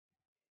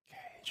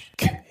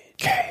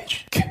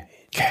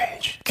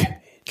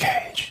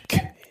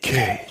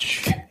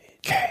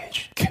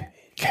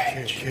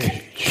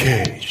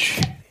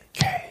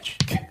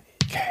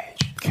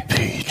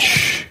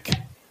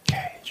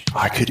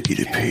could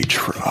eat a page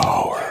for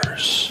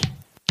hours.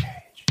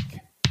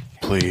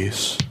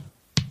 Please.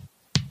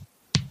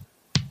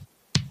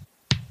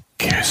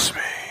 Kiss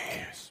me.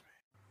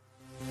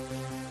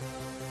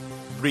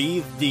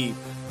 Breathe deep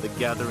the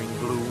gathering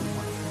gloom.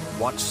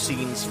 Watch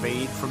scenes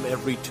fade from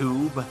every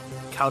tube.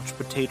 Couch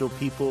potato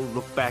people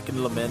look back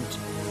and lament.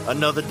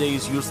 Another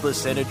day's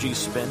useless energy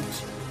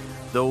spent.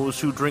 Those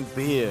who drink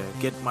beer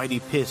get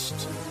mighty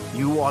pissed.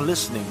 You are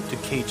listening to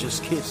Cage's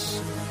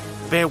Kiss.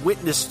 Bear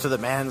witness to the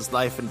man's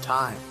life and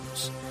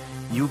times.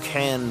 You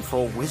can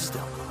for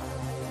wisdom,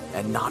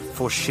 and not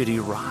for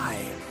shitty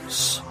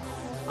rhymes.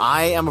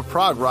 I am a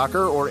prog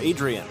rocker, or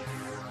Adrian.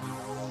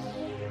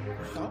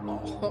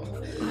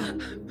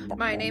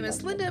 My name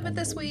is Linda, but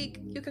this week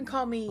you can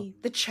call me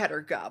the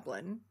Cheddar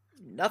Goblin.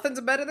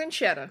 Nothing's better than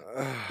cheddar.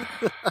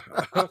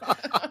 But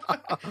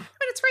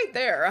it's right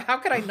there. How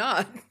could I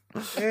not?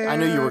 I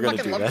knew you were going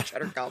to do love that. The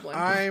Cheddar Goblin.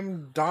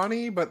 I'm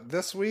Donnie, but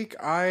this week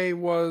I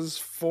was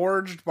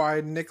forged by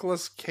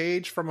Nicolas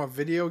Cage from a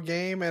video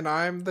game, and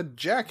I'm the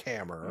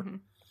Jackhammer. Mm-hmm.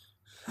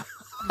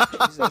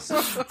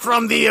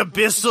 From the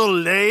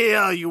abyssal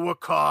layer you were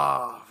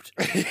carved.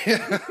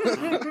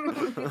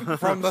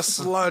 From the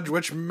sludge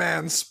which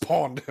man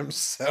spawned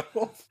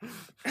himself.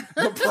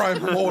 The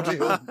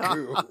primordial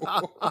goo.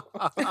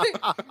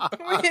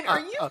 Wait,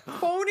 are you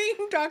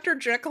quoting Dr.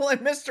 Jekyll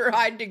and Mr.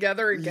 Hyde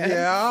together again?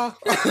 Yeah.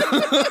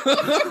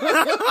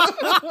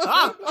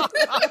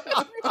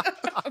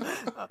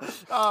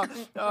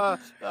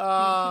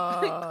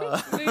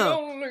 The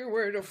only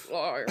way to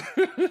fly.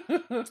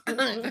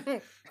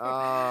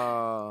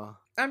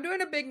 I'm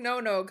doing a big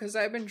no-no because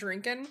I've been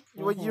drinking.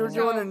 Well, you're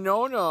doing a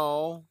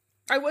no-no.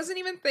 I wasn't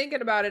even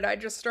thinking about it. I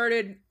just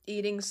started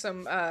eating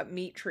some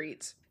meat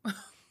treats.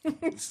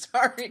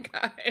 Sorry,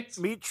 guys.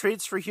 Meat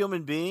treats for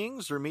human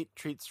beings or meat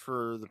treats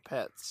for the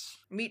pets?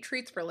 Meat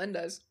treats for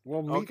Linda's.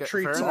 Well, meat Okay,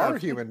 treats fair are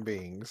enough. human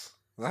beings.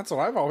 That's what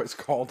I've always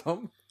called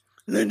them.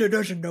 Linda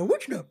doesn't know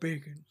it's not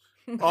bacon.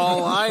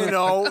 All I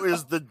know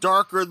is the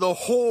darker the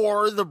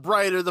whore, the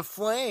brighter the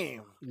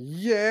flame.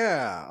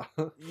 Yeah.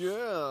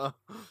 Yeah.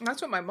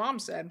 That's what my mom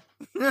said.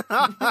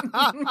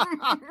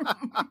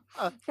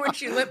 When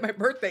she lit my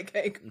birthday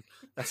cake.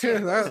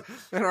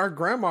 And our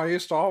grandma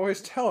used to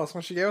always tell us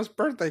when she gave us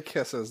birthday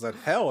kisses that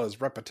hell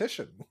is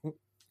repetition.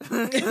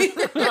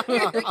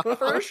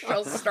 First,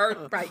 she'll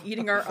start by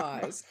eating our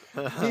eyes.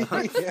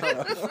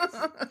 Yeah.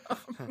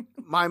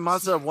 My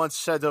mother once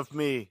said of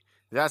me,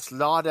 that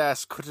lord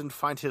ass couldn't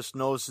find his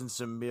nose in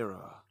the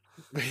mirror.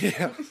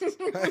 Yeah.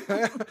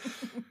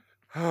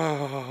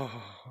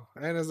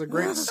 And as the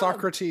great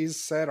Socrates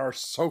said, or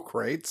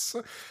Socrates,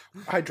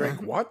 I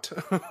drank what?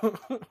 Now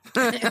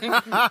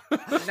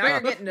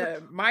you're getting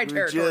to my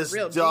territory, Just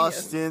real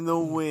dust genius. in the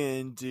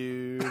wind,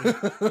 dude.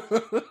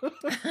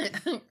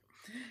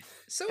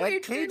 So, At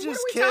Adrian, Cage's what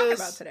are we talking Kiss,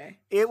 about today?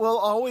 It will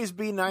always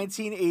be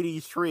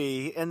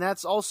 1983, and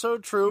that's also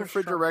true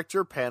for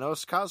director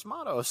Panos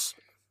Cosmatos.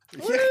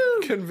 Yeah,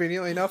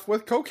 conveniently enough,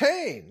 with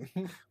cocaine.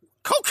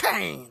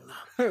 Cocaine!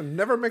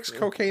 Never mix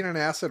cocaine and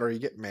acid, or you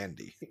get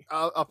Mandy.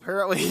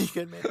 Apparently, you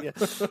can make it.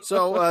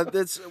 So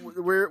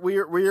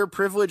we're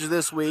privileged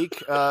this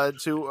week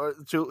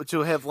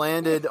to have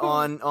landed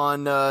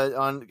on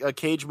a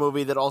Cage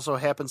movie that also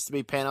happens to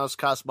be Panos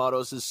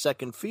Cosmatos'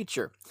 second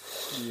feature.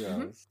 Yeah.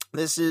 Mm-hmm.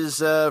 This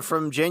is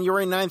from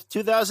January 9th,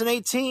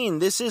 2018.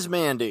 This is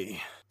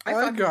Mandy. I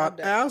fucking got loved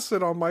it.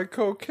 acid on my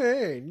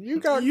cocaine.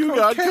 You got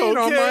got cocaine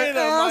on my cocaine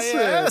on my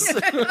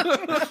acid.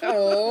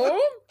 Oh,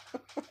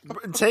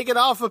 Taking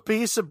off a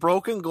piece of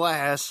broken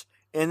glass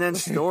and then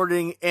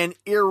snorting an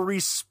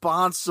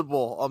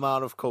irresponsible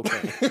amount of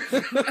cocaine.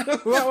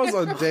 That was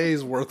a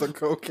day's worth of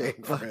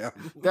cocaine for him.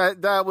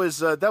 That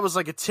was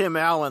like a Tim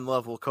Allen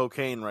level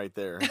cocaine right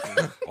there.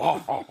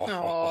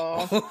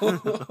 oh.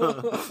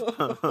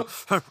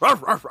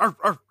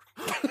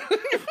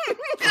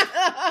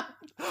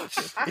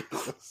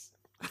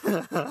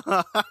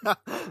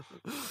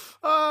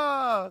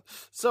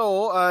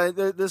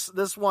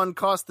 This one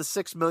cost the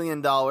 $6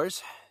 million.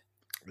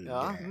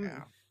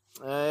 Yeah.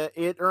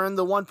 It earned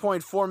the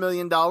 $1.4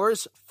 million.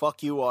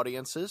 Fuck you,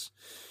 audiences.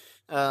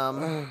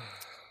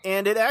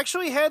 And it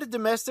actually had a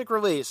domestic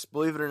release,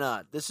 believe it or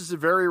not. This is a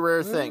very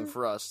rare thing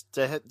for us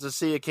to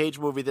see a Cage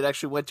movie that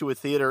actually went to a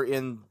theater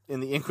in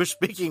the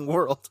English-speaking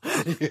world.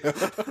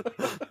 Yeah.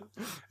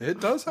 It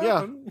does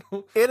happen.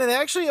 And it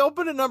actually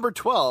opened at number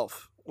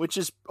 12, which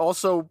is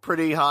also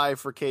pretty high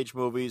for Cage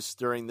movies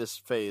during this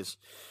phase.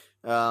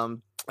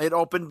 It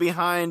opened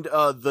behind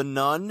The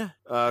Nun,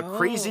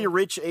 Crazy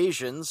Rich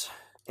Asians,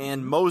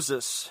 and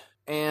Moses.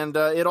 And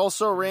it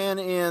also ran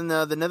in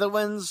the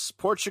Netherlands,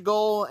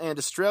 Portugal, and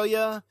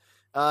Australia.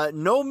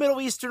 No Middle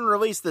Eastern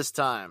release this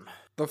time.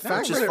 The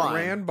fact which is that it fine.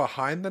 ran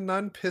behind the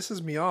Nun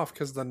pisses me off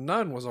because the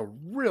Nun was a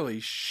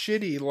really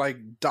shitty,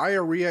 like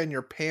diarrhea in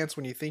your pants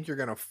when you think you're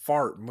gonna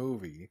fart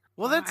movie.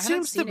 Well, I that haven't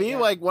seems to seen it be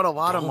yet. like what a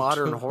lot of Don't.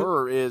 modern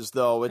horror is,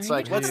 though. It's Are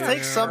you like, let's talking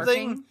take about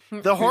something.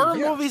 farting? The horror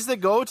Yeah. movies that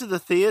go to the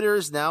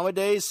theaters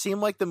nowadays seem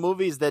like the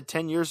movies that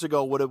 10 years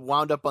ago would have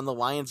wound up on the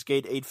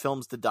Lionsgate 8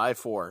 Films to Die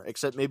For,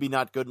 except maybe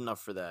not good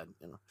enough for that.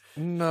 You know?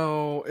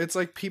 No, it's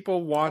like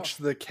people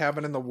watched The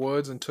Cabin in the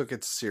Woods and took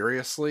it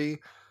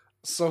seriously.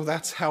 So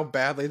that's how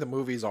badly the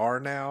movies are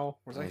now.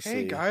 It's I like,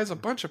 hey see. guys, a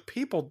bunch of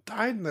people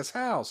died in this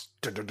house.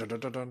 Dun, dun, dun, dun,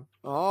 dun, dun.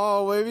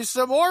 Oh, maybe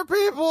some more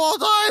people will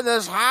die in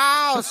this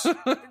house.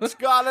 It's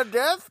got a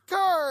death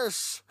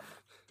curse.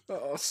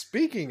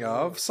 Speaking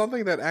of,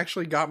 something that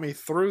actually got me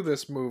through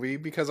this movie,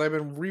 because I've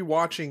been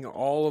rewatching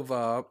all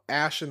of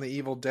Ash and the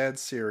Evil Dead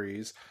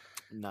series,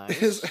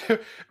 Nice. is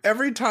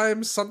every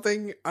time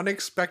something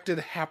unexpected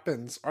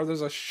happens or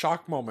there's a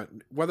shock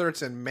moment, whether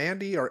it's in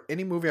Mandy or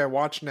any movie I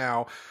watch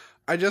now,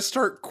 I just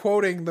start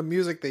quoting the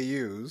music they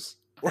use,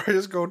 or I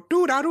just go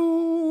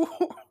doo-da-doo.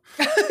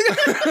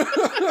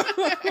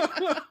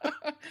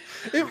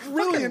 It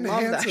really fucking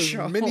love that enhances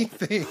show. many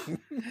things.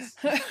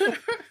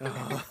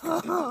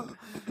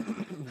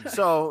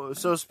 So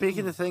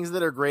speaking of things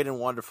that are great and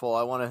wonderful,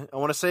 I want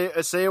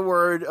to say a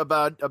word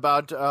about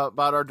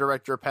our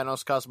director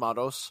Panos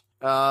Cosmatos.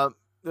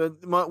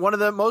 One of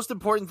the most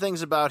important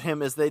things about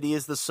him is that he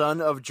is the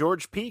son of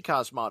George P.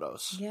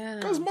 Cosmatos. Yeah.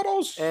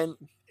 Cosmatos.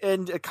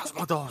 And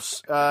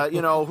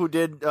Cosmatos, who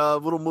did a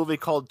little movie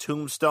called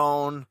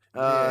Tombstone,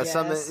 Yes,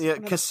 something, one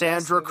of the Cassandra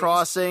best movies.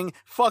 Crossing,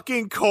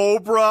 fucking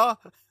Cobra,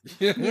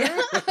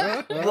 Yeah.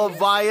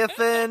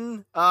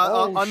 Leviathan,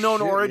 Unknown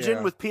shit, Origin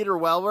yeah. with Peter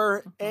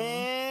Weller,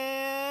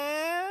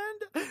 and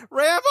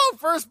Rambo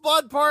First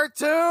Blood Part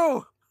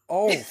 2.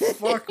 Oh,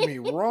 fuck me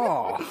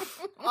raw.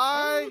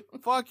 I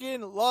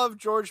fucking love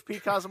George P.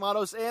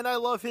 Cosmatos, and I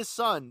love his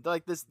son.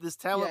 Like, this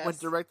talent went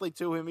Yes. directly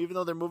to him, even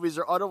though their movies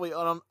are utterly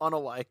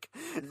unalike.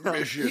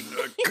 Mission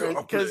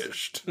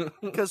accomplished.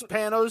 Because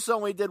Panos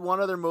only did one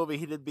other movie.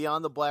 He did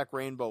Beyond the Black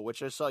Rainbow,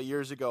 which I saw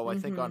years ago, I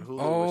think on Hulu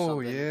or Oh,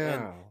 something. yeah.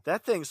 And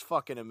that thing's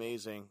fucking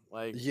amazing.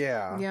 Like,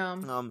 Yeah. Yeah.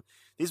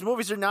 these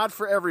movies are not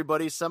for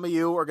everybody. Some of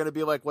you are going to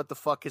be like, what the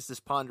fuck is this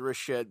ponderous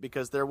shit?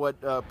 Because they're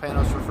what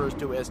Panos refers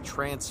to as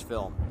trance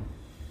film.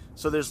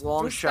 So there's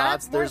long Was that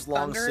shots, War there's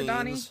long Thunder, scenes.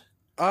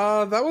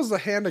 Donnie? That was the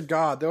hand of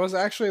God. There was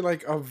actually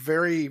like a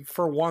very,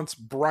 for once,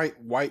 bright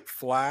white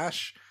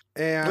flash.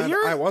 And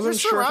Well, I wasn't you're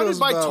sure if it surrounded was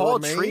by the tall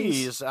remains.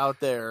 trees out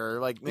there.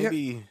 Like,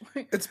 maybe...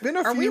 It's been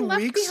a Are we few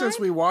left weeks since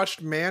behind? we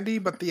watched Mandy,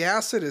 but the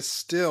acid is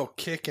still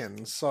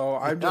kicking. So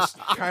I'm just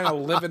kind of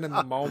living in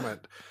the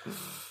moment.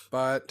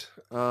 But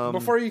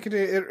before you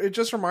continue, it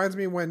just reminds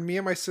me when me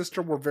and my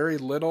sister were very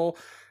little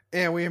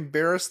and we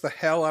embarrassed the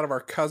hell out of our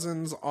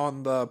cousins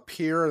on the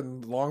pier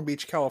in Long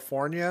Beach,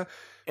 California.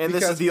 And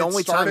this is because the it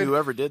only time started- you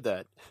ever did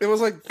that. It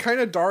was like kind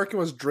of dark and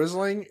was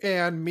drizzling,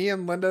 and me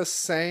and Linda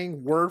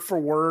sang word for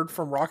word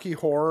from Rocky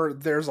Horror,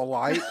 "There's a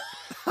Light."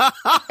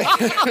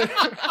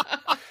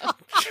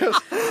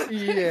 Just,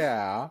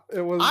 yeah,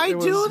 it was. I it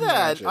was do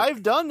that. magic.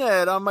 I've done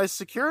that on my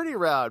security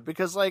route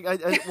because, like,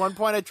 at one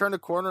point I turned a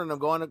corner and I'm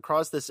going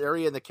across this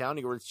area in the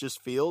county where it's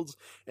just fields,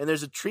 and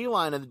there's a tree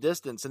line in the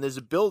distance, and there's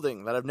a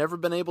building that I've never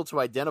been able to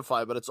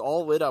identify, but it's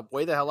all lit up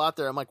way the hell out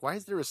there. I'm like, why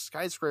is there a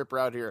skyscraper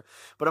out here?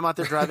 But I'm out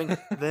there driving.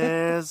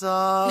 There's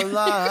a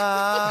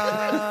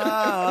light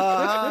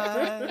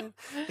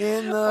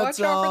in the Watch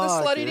out for the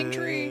slut-eating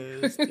tree.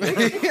 darkest.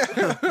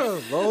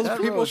 Those That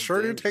people road's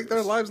sure do take their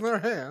dangerous. lives in their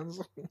hands.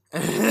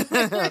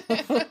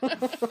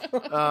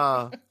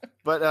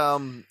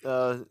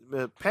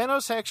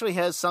 Panos actually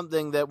has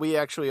something that we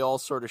actually all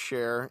sort of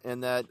share, in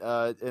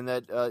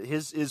that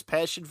his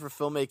passion for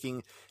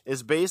filmmaking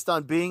is based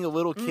on being a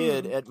little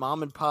kid at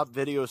mom and pop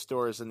video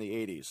stores in the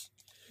 80s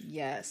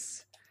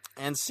Yes.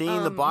 and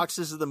seeing the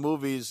boxes of the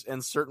movies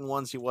and certain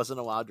ones he wasn't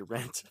allowed to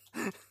rent.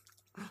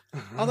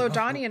 Although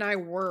Donnie and I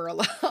were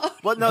allowed.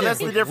 But no, Yeah, that's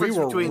the we difference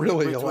were between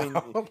really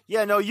allowed.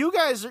 Yeah, no, you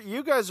guys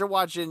are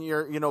watching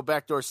your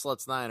Backdoor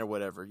Sluts 9 or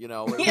whatever,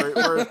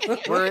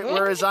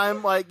 whereas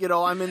I'm like,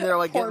 I'm in there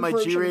like getting Porn my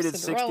version of G-rated 60s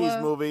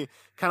Cinderella. movie,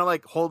 kind of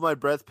like hold my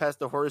breath past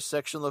the horror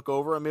section, look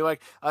over and be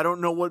like, I don't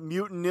know what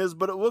mutant is,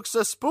 but it looks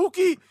so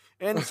spooky.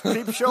 And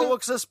Creepshow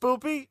looks a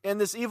spoopy,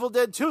 and this Evil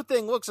Dead 2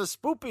 thing looks a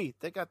spoopy.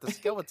 They got the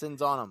skeletons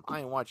on them.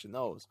 I ain't watching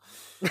those.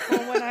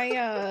 Well, when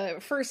I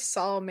first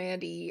saw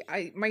Mandy,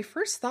 my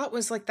first thought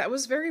was like that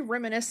was very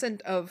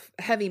reminiscent of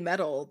Heavy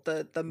Metal,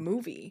 the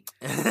movie.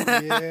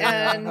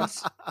 Yeah. And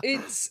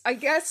I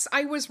guess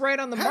I was right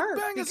on the mark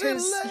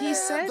because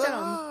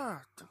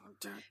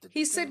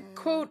he said,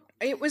 quote,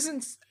 it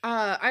wasn't,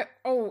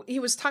 he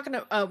was talking to,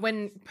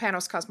 when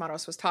Panos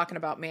Cosmatos was talking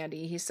about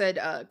Mandy, he said,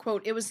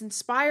 quote, it was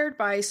inspired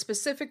by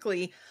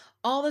specifically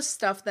all the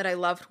stuff that I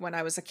loved when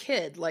I was a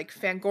kid, like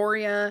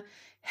Fangoria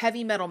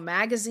Heavy Metal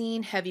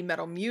magazine, heavy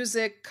metal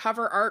music,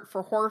 cover art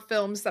for horror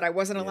films that I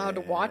wasn't allowed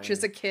to watch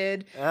as a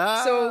kid.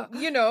 So,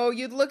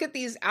 you'd look at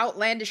these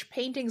outlandish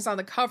paintings on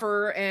the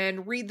cover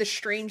and read the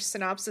strange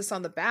synopsis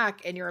on the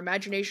back, and your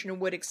imagination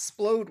would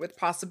explode with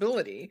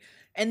possibility.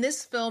 And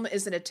this film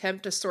is an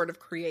attempt to sort of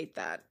create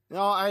that.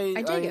 No, I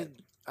dig it.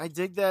 I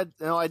dig that.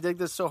 I dig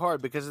this so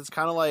hard because it's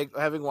kind of like,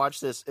 having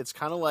watched this, it's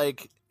kind of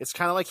like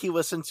he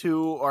listened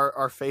to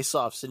our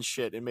face-offs and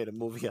shit and made a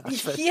movie out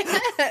of it.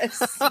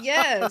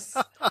 Yes.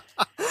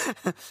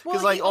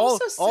 Because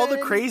all the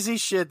crazy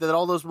shit that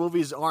all those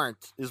movies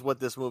aren't is what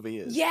this movie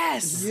is.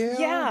 Yes.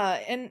 Yeah.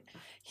 And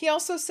he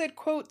also said,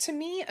 quote, "To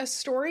me, a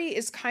story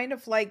is kind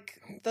of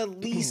like the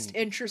least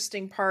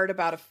interesting part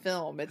about a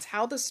film. It's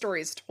how the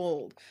story is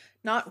told,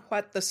 not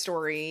what the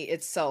story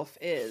itself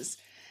is."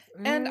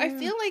 And I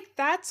feel like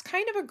that's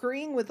kind of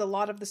agreeing with a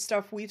lot of the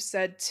stuff we've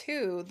said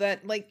too,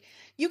 that like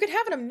you could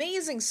have an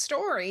amazing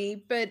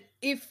story, but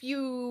if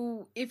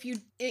you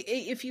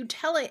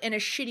tell it in a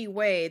shitty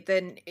way,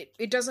 then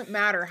it doesn't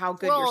matter how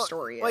good your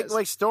story is.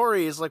 Like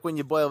stories, like when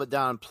you boil it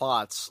down,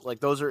 plots, like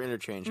those are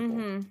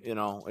interchangeable.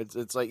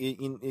 It's like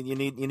you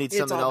need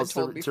something else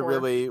to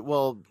really,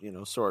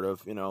 sort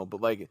of,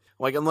 but like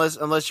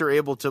unless you're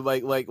able to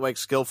like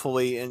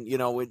skillfully and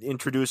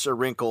introduce a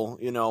wrinkle,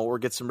 or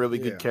get some really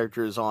good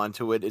characters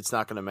onto it, it's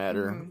not going to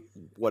matter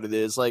what it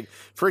is. Like,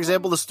 for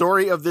example, the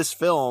story of this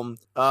film,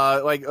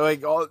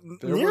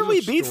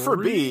 nearly beat for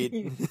beat.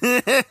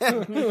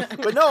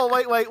 But no,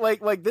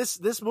 like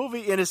this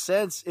movie, in a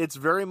sense, it's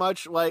very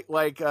much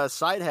like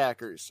Side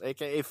Hackers,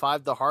 aka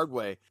Five the Hard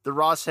Way, the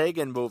Ross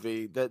Hagen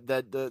movie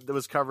that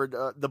was covered,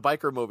 the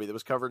biker movie that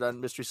was covered on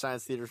Mystery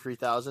Science Theater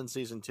 3000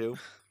 season 2.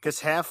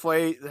 Because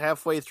halfway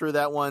through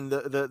that one,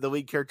 the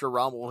lead character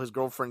Rommel, his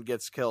girlfriend,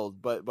 gets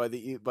killed by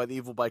the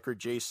evil biker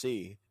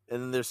JC,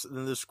 and then they're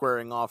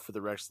squaring off for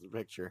the rest of the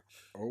picture.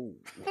 Oh,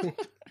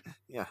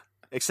 yeah.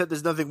 Except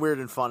there's nothing weird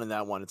and fun in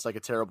that one. It's like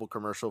a terrible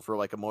commercial for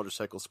like a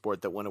motorcycle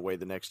sport that went away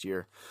the next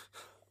year.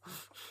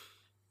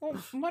 Well,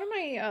 one of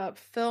my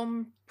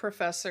film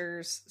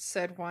professors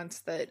said once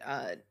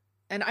that,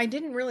 and I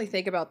didn't really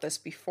think about this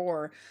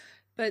before,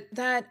 but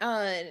that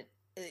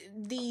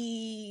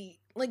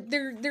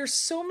there's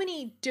so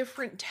many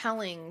different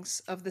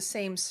tellings of the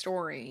same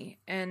story,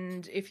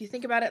 and if you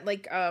think about it,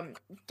 like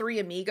Three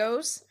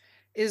Amigos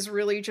is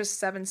really just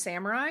Seven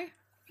Samurai.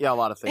 Yeah, a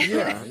lot of things.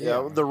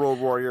 Yeah. The Road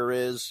Warrior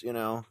is,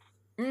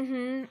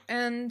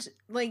 And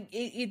like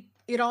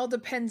it all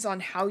depends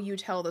on how you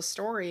tell the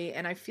story,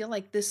 and I feel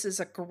like this is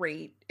a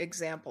great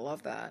example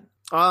of that.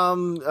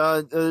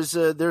 There's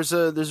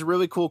a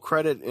really cool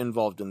credit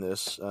involved in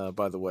this,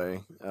 by the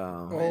way.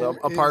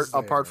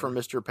 Apart from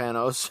Mr.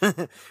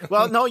 Panos.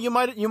 Well, no, you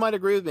might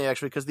agree with me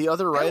actually, because the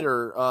other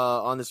writer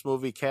on this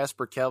movie,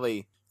 Casper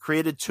Kelly,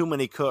 created Too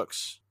Many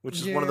Cooks, which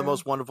is one of the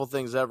most wonderful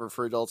things ever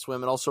for Adult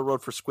Swim, and also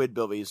wrote for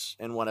Squidbillies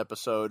in one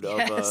episode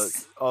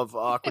of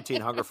Aqua Teen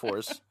Hunger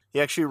Force.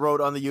 He actually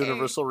wrote on the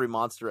Universal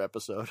Remonster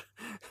episode.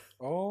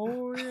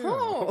 Oh,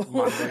 yeah.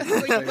 Monday,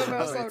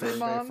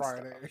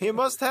 Friday. He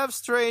must have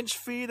strange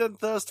feet and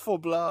thirst for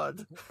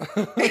blood.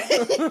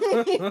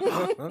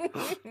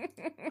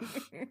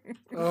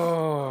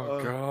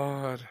 Oh,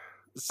 God.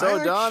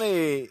 So,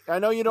 Donnie, I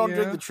know you don't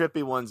drink the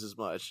trippy ones as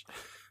much.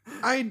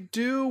 I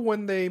do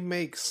when they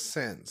make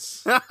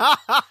sense. But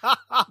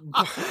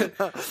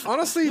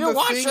honestly, the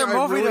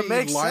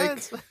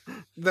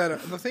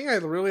thing I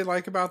really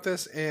like about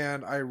this,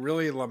 and I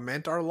really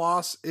lament our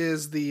loss,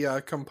 is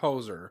the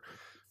composer,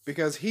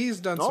 because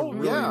he's done some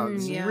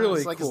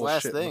really like cool his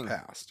last shit thing in the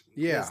past.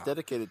 Yeah, it's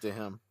dedicated to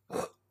him.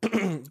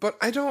 But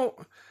I don't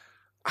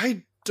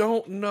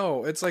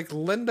know. It's like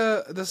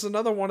Linda, this is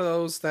another one of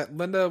those that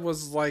Linda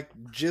was like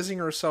jizzing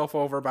herself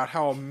over about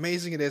how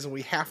amazing it is and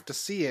we have to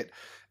see it.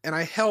 And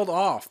I held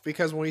off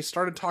because when we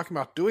started talking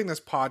about doing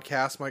this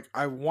podcast, I'm like,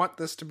 I want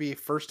this to be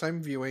first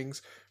time viewings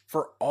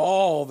for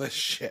all this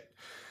shit.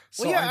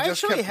 So I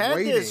just kept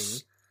waiting.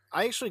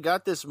 I actually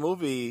got this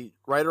movie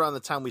right around the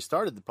time we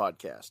started the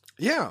podcast.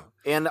 Yeah.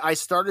 And I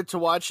started to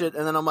watch it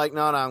and then I'm like,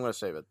 no, I'm going to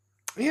save it.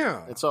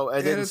 Yeah. And so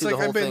I didn't see the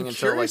whole thing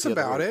until curious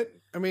about it.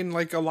 I mean,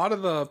 like a lot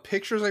of the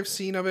pictures I've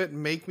seen of it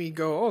make me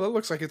go, oh, that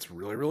looks like it's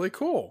really, really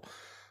cool.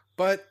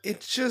 But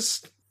it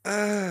just,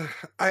 I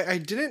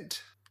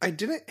didn't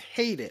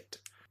hate it.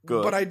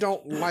 Good. But I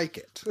don't like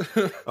it.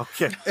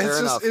 Okay. Fair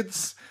enough.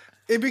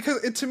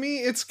 Because to me,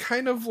 it's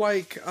kind of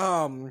like,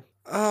 well,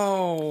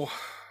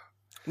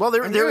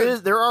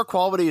 there are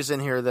qualities in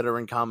here that are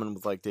in common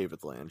with like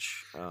David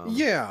Lynch.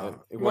 Yeah.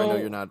 Who I know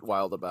you're not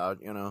wild about,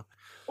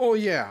 Oh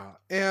yeah.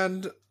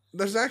 And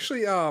there's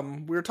actually,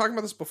 we were talking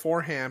about this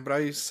beforehand, but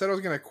I said I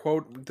was going to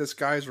quote this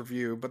guy's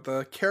review, but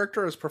the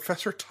character is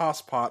Professor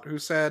Tosspot, who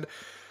said,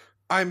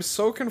 "I'm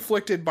so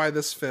conflicted by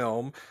this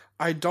film,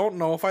 I don't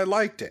know if I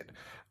liked it.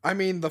 I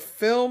mean, the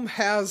film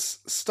has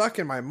stuck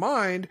in my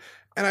mind,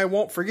 and I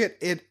won't forget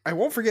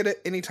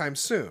it anytime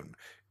soon.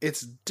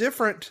 It's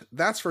different,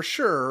 that's for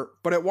sure,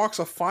 but it walks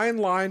a fine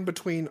line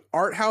between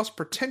art house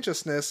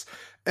pretentiousness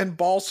and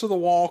balls to the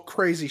wall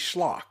crazy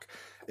schlock.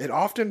 It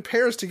often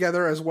pairs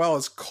together as well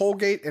as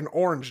Colgate and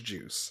orange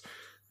juice.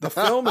 The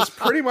film is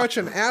pretty much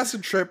an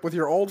acid trip with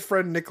your old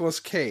friend Nicolas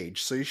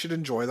Cage, so you should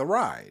enjoy the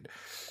ride.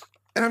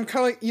 And I'm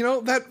kind of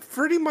like, that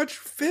pretty much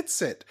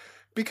fits it.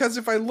 Because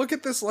if I look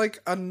at this like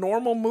a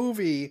normal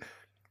movie,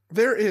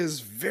 there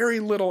is very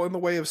little in the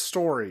way of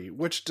story,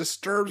 which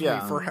disturbs me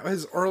for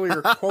his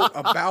earlier quote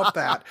about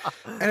that.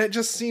 And it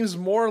just seems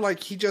more like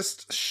he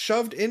just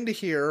shoved into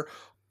here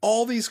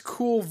all these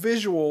cool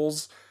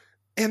visuals.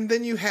 And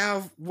then you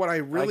have what I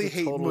really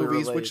hate in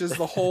movies, which is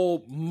the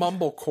whole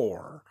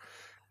mumblecore.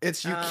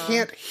 It's you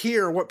can't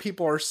hear what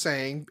people are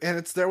saying, and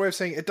it's their way of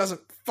saying it doesn't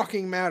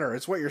fucking matter.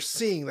 It's what you're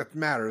seeing that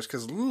matters.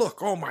 Because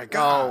look, oh my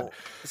god! Oh.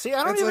 See,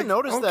 I don't even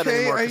notice that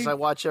anymore because I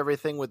watch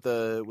everything with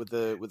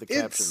the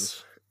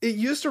captions. It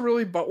used to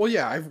really,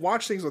 I've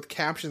watched things with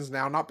captions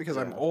now, not because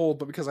I'm old,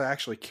 but because I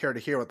actually care to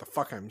hear what the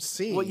fuck I'm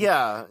seeing. Well,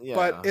 yeah.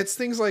 But it's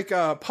things like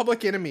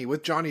Public Enemy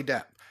with Johnny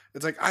Depp.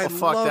 It's like, I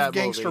love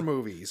gangster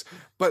movies,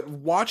 but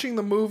watching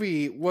the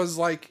movie was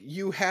like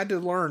you had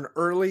to learn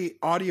early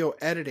audio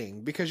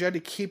editing because you had to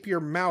keep your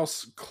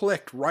mouse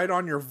clicked right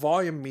on your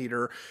volume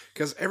meter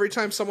because every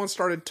time someone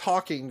started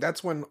talking,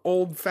 that's when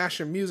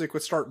old-fashioned music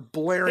would start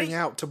blaring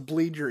out to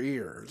bleed your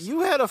ears.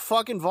 You had a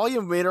fucking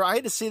volume meter. I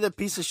had to see that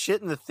piece of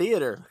shit in the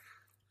theater.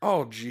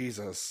 Oh,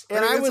 Jesus.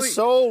 And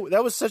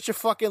that was such a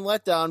fucking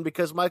letdown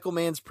because Michael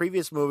Mann's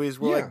previous movies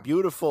were like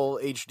beautiful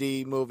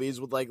HD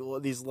movies with like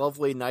these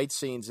lovely night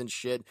scenes and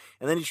shit.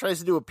 And then he tries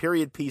to do a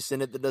period piece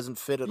in it that doesn't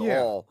fit at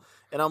all.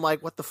 And I'm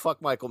like, what the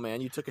fuck, Michael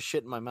Mann? You took a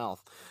shit in my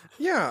mouth.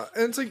 Yeah.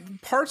 And it's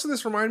like parts of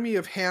this remind me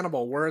of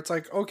Hannibal where it's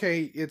like,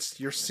 okay,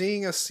 you're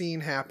seeing a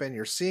scene happen.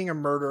 You're seeing a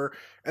murder.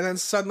 And then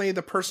suddenly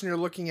the person you're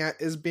looking at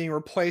is being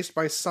replaced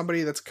by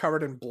somebody that's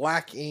covered in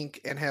black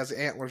ink and has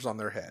antlers on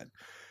their head.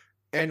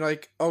 And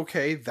like,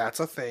 okay, that's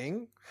a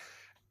thing.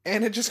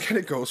 And it just kind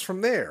of goes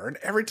from there. And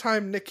every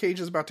time Nick Cage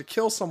is about to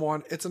kill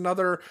someone, it's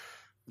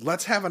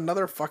let's have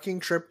another fucking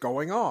trip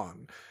going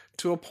on.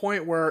 To a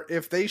point where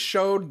if they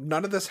showed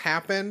none of this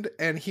happened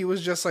and he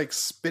was just like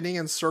spinning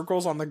in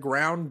circles on the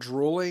ground,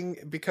 drooling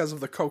because of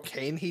the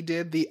cocaine he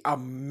did, the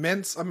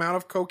immense amount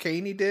of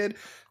cocaine he did,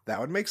 that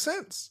would make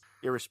sense.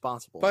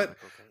 Irresponsible. But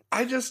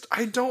I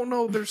don't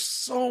know. There's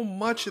so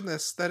much in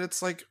this that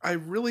it's like, I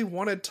really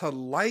wanted to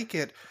like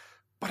it.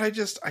 But I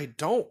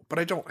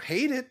don't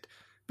hate it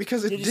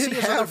because it did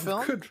have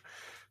good.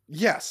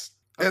 Yes,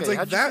 okay, it's like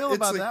how'd that. You feel it's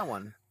about like, that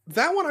one?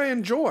 That one I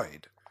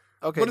enjoyed.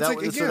 Okay,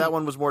 so that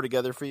one was more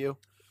together for you.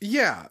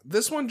 Yeah,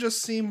 this one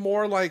just seemed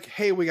more like,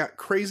 hey, we got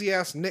crazy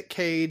ass Nick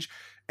Cage,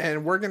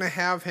 and we're gonna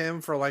have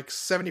him for like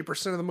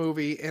 70% of the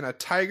movie in a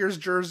Tigers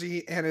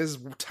jersey and his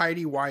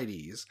tidy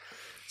whities.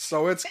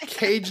 So it's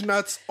Cage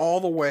nuts all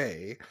the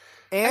way.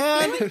 And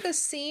I feel like the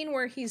scene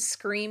where he's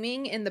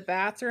screaming in the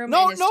bathroom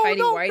in his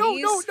tidy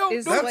whities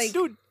is like,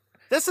 dude,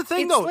 that's the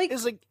thing though. Like,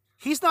 is like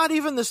he's not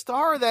even the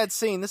star of that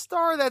scene. The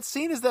star of that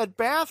scene is that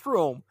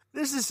bathroom.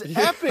 This is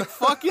epic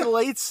fucking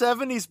late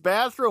 70s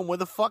bathroom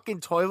with a fucking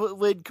toilet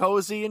lid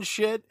cozy and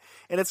shit,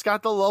 and it's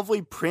got the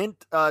lovely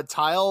print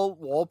tile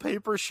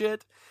wallpaper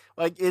shit.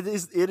 Like it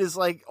is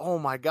like, oh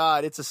my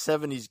god, it's a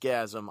 70s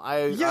gasm.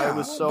 I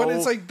was so, but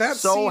it's like that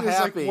so scene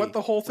happy. Is like what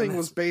the whole thing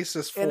was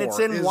basis for, and it's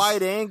in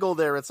wide angle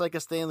there. It's like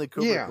a Stanley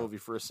Kubrick movie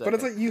for a second. But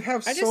it's like you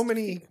have so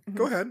many.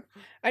 Go ahead.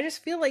 I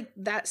just feel like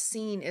that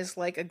scene is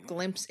like a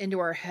glimpse into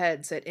our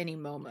heads at any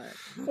moment.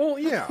 Well,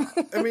 yeah.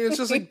 I mean, it's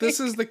just like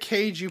this is the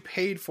Cage you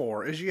paid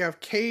for. Is you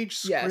have Cage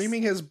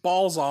screaming his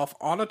balls off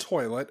on a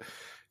toilet.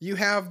 You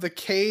have the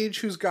Cage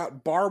who's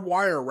got barbed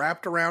wire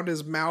wrapped around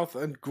his mouth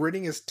and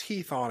gritting his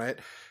teeth on it.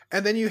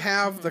 And then you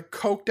have the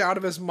coked out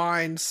of his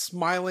mind,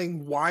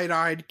 smiling,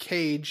 wide-eyed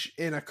Cage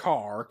in a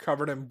car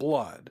covered in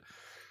blood.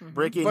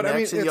 Breaking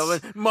necks and yelling,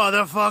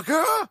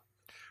 motherfucker!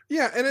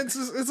 Yeah, and it's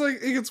like,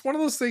 it's one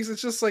of those things,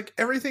 it's just like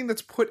everything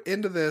that's put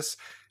into this,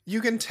 you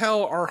can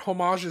tell are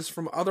homages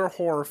from other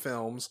horror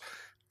films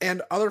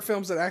and other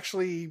films that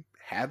actually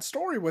had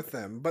story with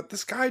them. But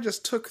this guy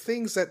just took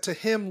things that to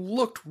him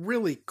looked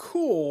really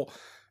cool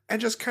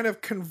and just kind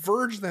of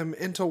converged them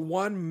into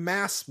one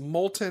mass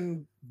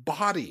molten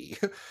body.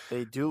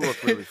 They do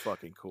look really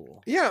fucking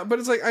cool. Yeah, but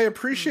it's like I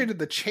appreciated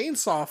the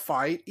chainsaw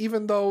fight,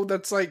 even though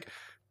that's like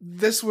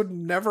this would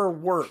never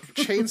work.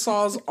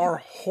 Chainsaws are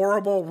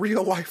horrible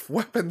real life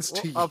weapons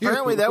to use.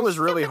 Apparently that was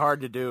really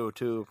hard to do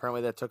too.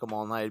 Apparently that took them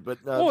all night.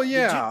 But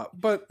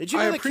did you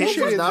know I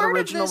appreciated not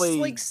originally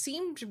like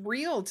seemed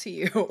real to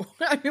you?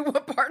 I mean,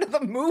 what part of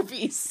the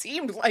movie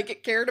seemed like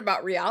it cared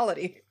about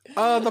reality?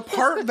 The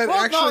part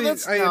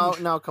that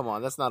no, come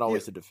on, that's not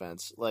always the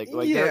defense.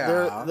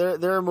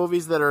 There are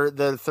movies that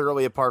are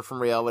thoroughly apart from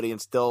reality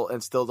and still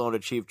don't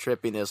achieve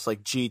trippiness,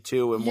 like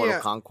G2 and Mortal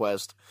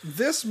Conquest.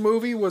 This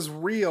movie was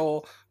real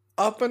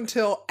up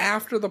until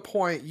after the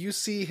point you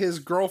see his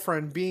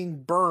girlfriend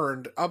being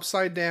burned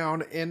upside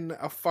down in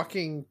a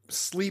fucking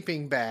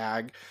sleeping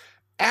bag.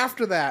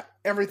 After that,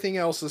 everything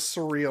else is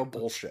surreal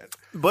bullshit.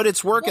 But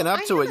it's working up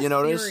to it, you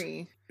notice?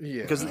 Theory.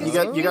 Yeah, because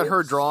you got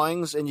her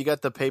drawings and you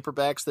got the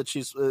paperbacks that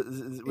she's with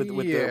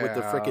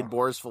the frickin'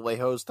 Boris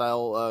Vallejo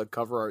style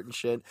cover art and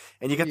shit,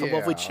 and you got the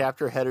lovely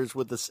chapter headers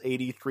with this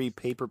 83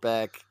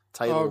 paperback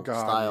title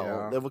style.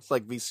 Yeah. That looks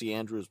like V.C.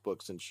 Andrews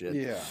books and shit.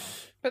 Yeah.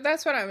 But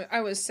that's what I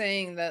was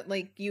saying, that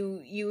like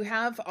you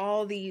have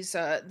all these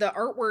the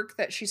artwork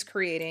that she's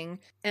creating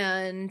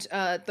and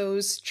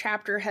those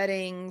chapter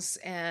headings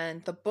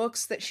and the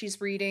books that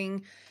she's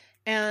reading.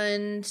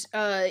 And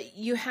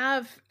you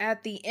have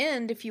at the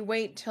end, if you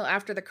wait till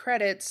after the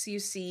credits, you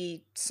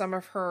see some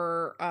of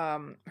her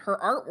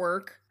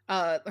artwork,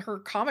 her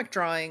comic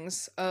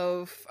drawings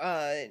of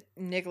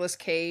Nicolas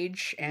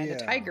Cage and a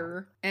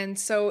tiger. And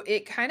so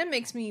it kind of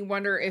makes me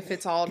wonder if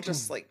it's all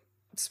just like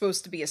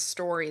supposed to be a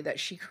story that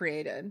she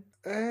created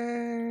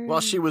while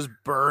she was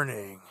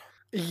burning.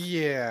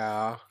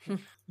 Yeah.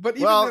 But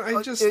even then,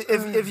 I just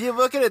if you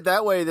look at it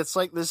that way, that's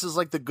like this is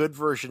like the good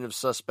version of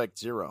Suspect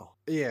Zero.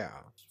 Yeah.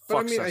 But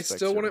I mean, I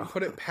still wouldn't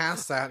put it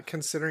past that,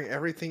 considering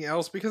everything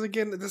else, because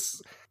again,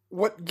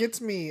 what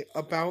gets me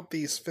about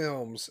these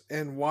films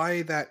and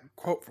why that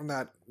quote from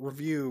that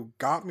review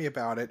got me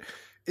about it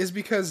is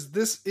because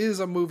this is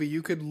a movie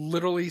you could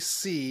literally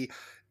see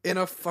in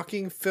a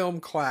fucking film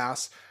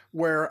class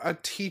where a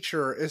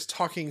teacher is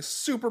talking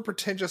super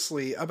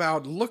pretentiously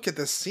about, look at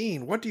this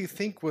scene, what do you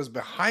think was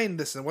behind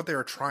this and what they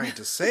were trying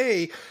to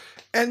say?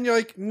 And you're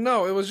like,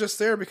 no, it was just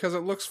there because it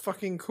looks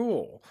fucking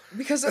cool.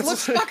 Because it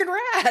looks fucking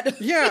rad.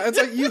 Yeah, it's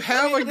like you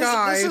have a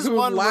guy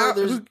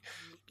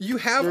you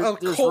have a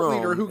cult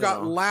leader who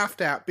got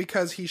laughed at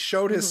because he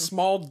showed his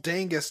small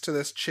dangus to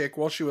this chick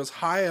while she was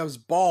high as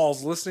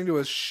balls listening to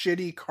his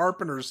shitty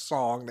Carpenter's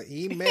song that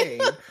he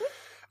made.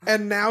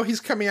 And now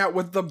he's coming out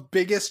with the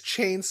biggest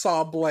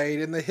chainsaw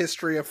blade in the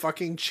history of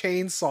fucking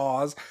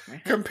chainsaws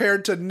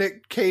compared to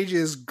Nick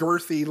Cage's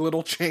girthy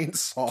little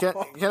chainsaw.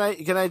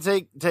 Can I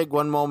take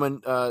one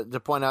moment to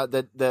point out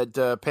that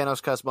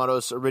Panos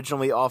Cosmatos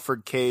originally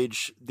offered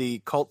Cage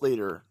the cult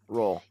leader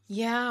role.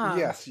 Yeah.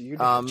 Yes, you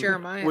did.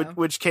 Jeremiah.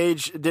 Which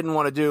Cage didn't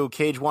want to do.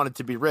 Cage wanted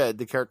to be Red,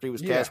 the character he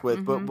was cast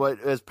with. But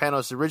as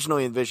Panos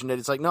originally envisioned it,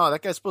 it's like, no,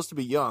 that guy's supposed to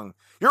be young.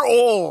 You're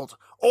old!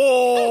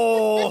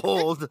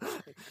 Old!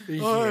 Hey,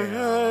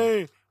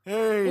 well,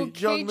 young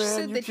Cage man,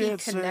 said you that he can't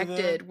say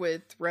connected that.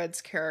 with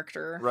Red's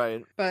character.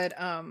 Right. But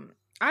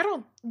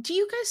do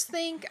you guys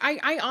think,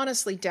 I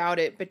honestly doubt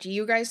it, but do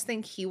you guys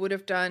think he would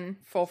have done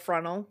full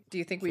frontal? Do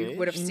you think we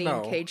would have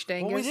seen Cage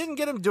Dangus? Well, we didn't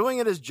get him doing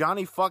it as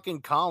Johnny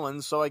fucking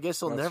Collins, so I guess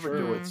he'll never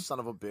do it,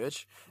 son of a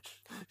bitch.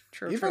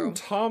 Even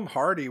Tom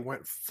Hardy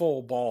went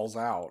full balls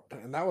out,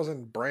 and that was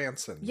in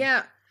Branson.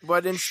 Yeah.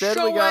 But instead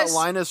we got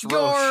Linus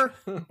Roche.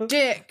 Your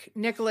dick,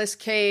 Nicolas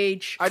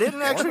Cage. I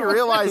didn't actually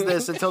realize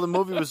this until the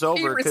movie was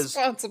over.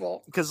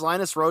 Because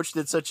Linus Roche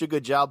did such a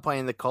good job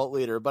playing the cult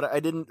leader, but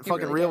I didn't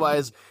fucking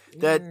realize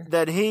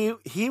that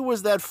he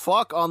was that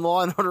fuck on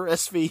Law and Order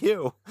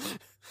SVU.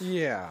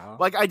 Yeah.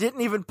 Like, I didn't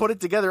even put it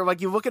together.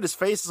 Like, you look at his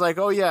face, it's like,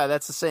 oh yeah,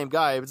 that's the same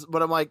guy.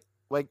 But I'm like,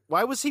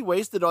 why was he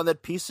wasted on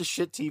that piece of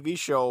shit TV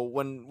show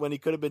when he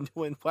could have been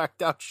doing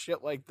whacked out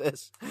shit like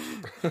this?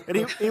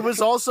 And he was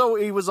also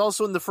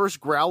in the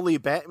first Growly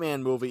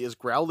Batman movie as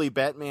Growly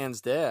Batman's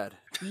dad.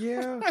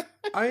 Yeah.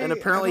 And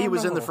apparently he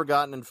was in The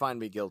Forgotten and Find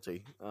Me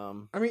Guilty.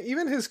 I mean,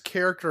 even his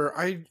character,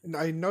 I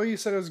know you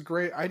said it was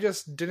great. I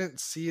just didn't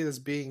see it as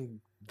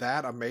being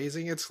that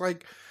amazing. It's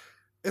like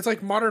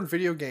modern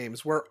video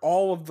games where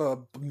all of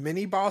the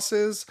mini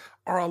bosses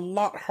are a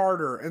lot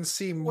harder and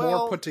seem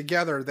more put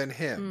together than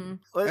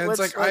him. And it's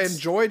like, I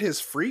enjoyed his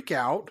freak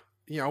out,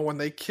 when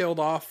they killed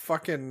off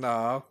fucking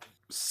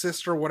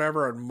sister,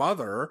 whatever, and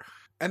mother.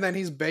 And then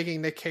he's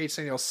begging Nick Cage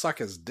saying he'll suck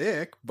his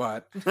dick.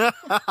 But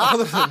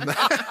other than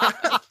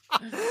that,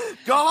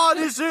 God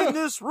is in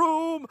this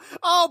room.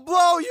 I'll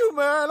blow you,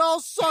 man. I'll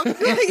suck your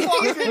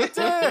fucking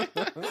dick.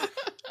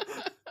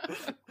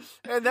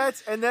 And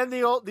then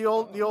the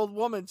old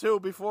woman too.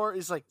 Before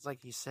he's like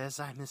he says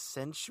I'm a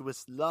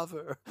sensuous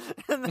lover,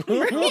 and then he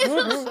holds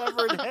her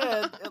severed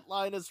head at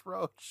Linus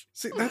Roche.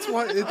 See, that's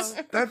why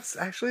that's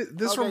actually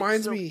this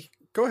reminds me.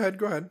 Go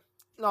ahead.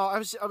 No, I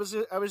was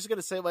just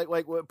gonna say like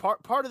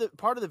part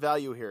of the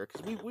value here,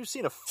 because we've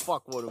seen a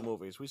fuckload of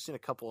movies. We've seen a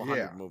couple of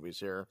hundred movies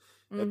here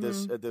at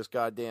this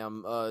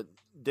goddamn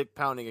dick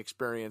pounding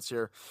experience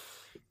here,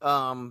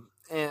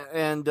 and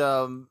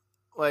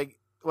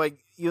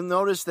like you'll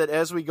notice that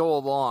as we go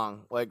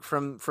along, like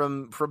from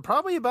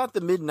probably about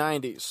the mid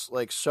 '90s,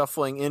 like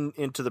shuffling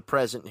into the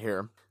present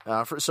here.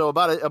 So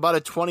about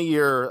a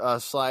 20-year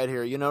slide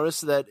here, you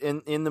notice that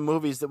in the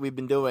movies that we've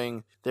been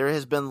doing, there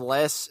has been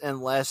less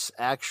and less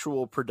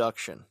actual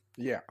production.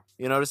 Yeah,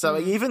 you notice that,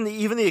 like, even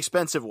the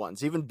expensive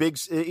ones,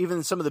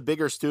 even some of the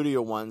bigger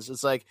studio ones,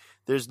 it's like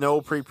there's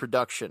no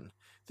pre-production.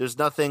 There's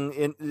nothing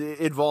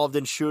involved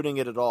in shooting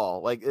it at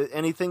all. Like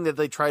anything that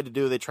they tried to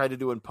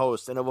do in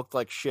post, and it looked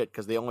like shit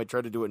because they only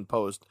tried to do it in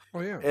post. Oh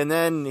yeah. And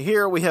then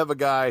here we have a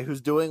guy who's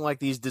doing like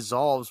these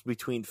dissolves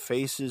between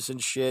faces and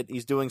shit.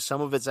 He's doing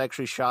some of it's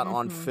actually shot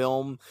on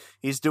film.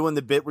 He's doing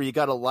the bit where you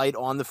got a light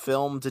on the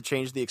film to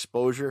change the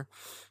exposure.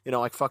 You know,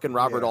 like fucking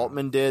Robert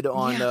Altman did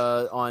on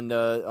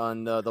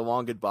The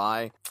Long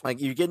Goodbye. Like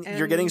you're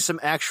getting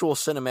some actual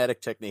cinematic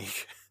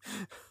technique.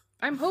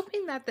 I'm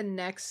hoping that the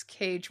next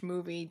Cage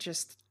movie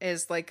just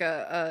is like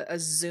a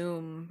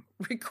Zoom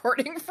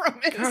recording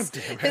from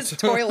his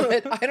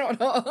toilet. I don't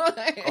know.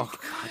 Oh,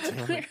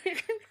 God damn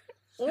it.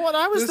 Well, what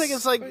I was thinking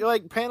is like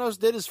Panos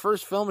did his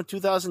first film in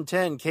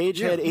 2010. Cage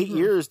had 8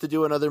 years to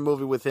do another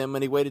movie with him,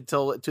 and he waited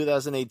till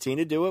 2018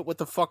 to do it. What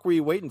the fuck were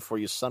you waiting for,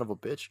 you son of a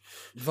bitch?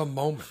 The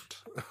moment.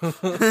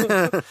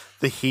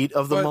 The heat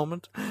of the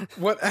moment.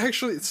 What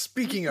actually,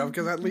 speaking of,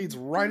 because that leads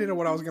right into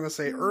what I was going to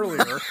say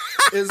earlier,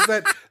 is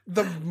that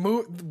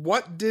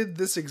what did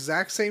this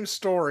exact same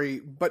story,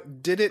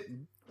 but did it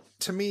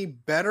to me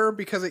better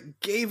because it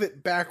gave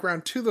it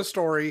background to the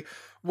story,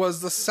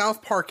 was the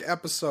South Park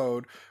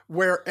episode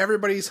where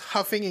everybody's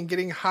huffing and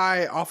getting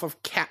high off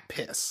of cat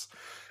piss.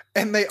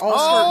 And they all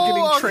start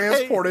getting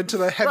transported to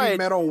the heavy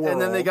metal world.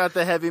 And then they got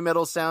the heavy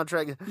metal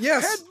soundtrack.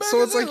 Yes,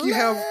 so it's like you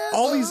have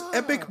all these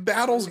epic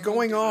battles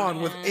going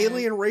on with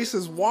alien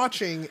races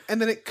watching,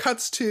 and then it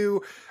cuts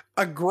to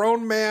a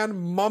grown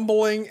man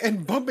mumbling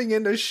and bumping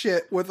into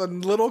shit with a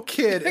little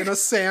kid in a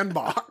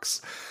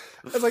sandbox.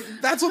 It's like,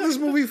 that's what this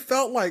movie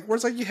felt like, where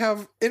it's like you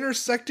have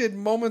intersected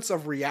moments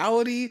of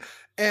reality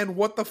and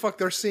what the fuck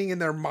they're seeing in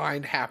their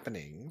mind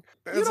happening.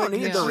 You don't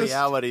need the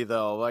reality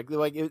though. Like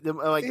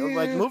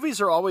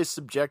movies are always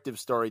subjective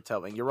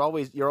storytelling. You're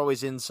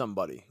always in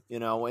somebody, you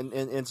know.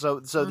 And so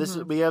this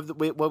what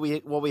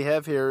we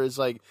have here is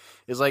like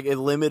a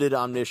limited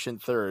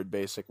omniscient third,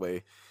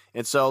 basically.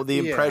 And so the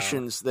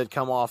impressions that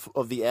come off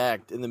of the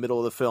act in the middle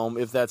of the film,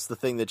 if that's the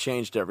thing that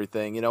changed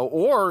everything, you know,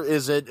 or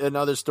is it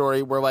another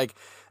story where like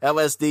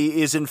LSD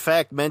is in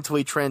fact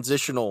mentally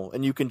transitional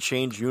and you can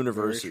change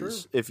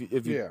universes if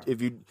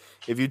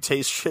you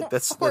taste shit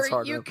that's hard.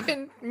 Or you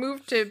can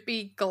move to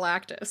be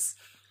Galactus.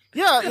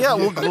 Yeah.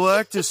 Well,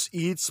 Galactus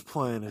eats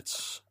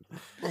planets.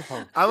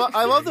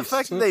 I love the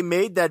fact that they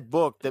made that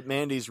book that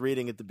Mandy's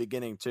reading at the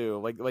beginning too.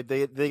 Like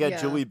they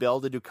got Julie Bell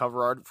to do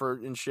cover art for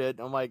and shit.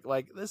 I'm like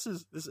this.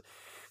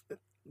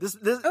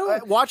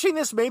 Watching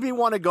this made me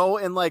want to go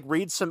and like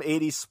read some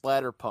 80s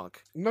splatterpunk.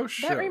 No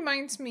shit. That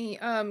reminds me,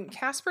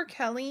 Casper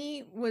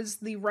Kelly was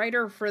the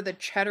writer for the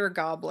Cheddar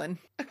Goblin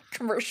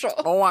commercial.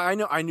 Oh, I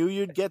know. I knew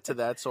you'd get to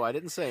that, so I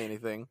didn't say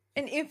anything.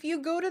 And if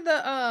you go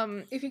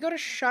to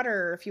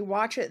Shudder, if you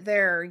watch it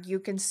there, you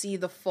can see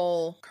the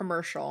full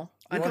commercial.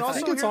 You can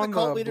also hear the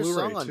Cult Leader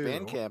song on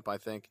Bandcamp, I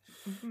think.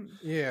 Mm-hmm.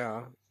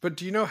 Yeah. But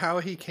do you know how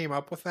he came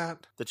up with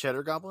that? The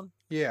Cheddar Goblin?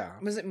 Yeah.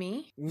 Was it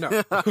me? No.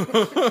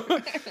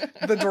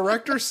 The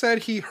director said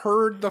he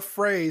heard the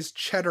phrase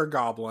Cheddar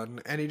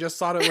Goblin and he just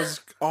thought it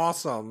was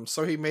awesome,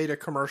 so he made a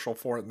commercial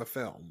for it in the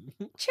film.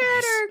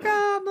 Cheddar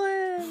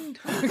Goblin!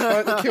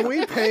 But can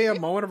we pay a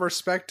moment of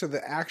respect to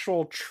the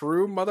actual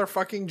true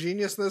motherfucking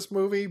genius in this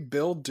movie,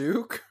 Bill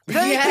Duke?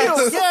 Thank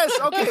you! Yes!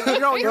 Okay,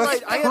 you're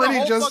right. I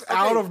pretty just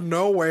out of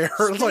nowhere.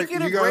 Like,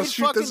 you guys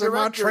shoot this in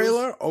my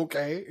trailer?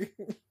 Okay.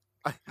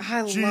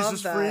 I Jesus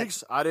love that.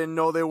 freaks! I didn't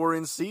know they were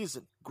in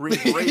season. Green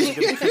Berets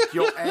gonna kick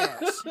your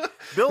ass.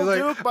 Bill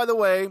Duke, by the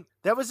way,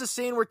 that was a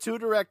scene where two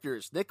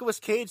directors, Nicolas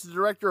Cage, the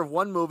director of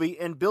one movie,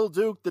 and Bill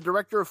Duke, the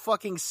director of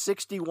fucking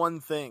 61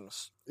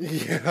 things.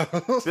 Yeah.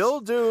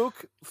 Bill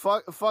Duke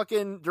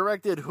fucking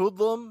directed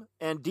Hoodlum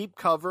and Deep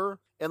Cover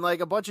and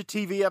like a bunch of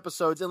TV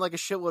episodes and like a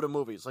shitload of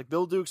movies. Like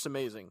Bill Duke's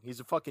amazing. He's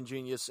a fucking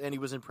genius, and he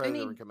was in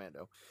Predator and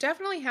Commando.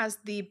 Definitely has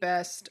the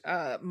best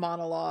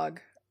monologue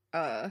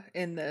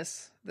in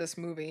this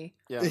movie.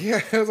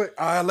 Yeah, I was like,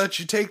 I'll let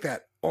you take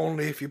that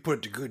only if you put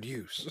it to good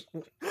use.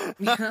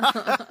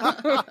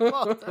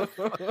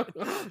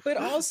 But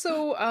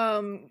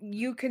also,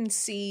 you can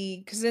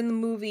see, because in the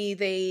movie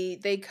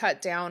they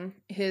cut down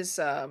his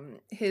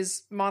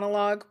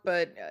monologue,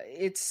 but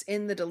it's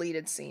in the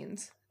deleted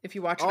scenes. If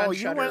you watch it on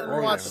Shudder, you went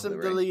and watched some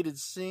Blu-ray. deleted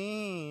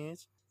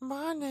scenes.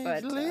 My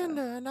name's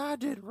Linda, and I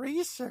did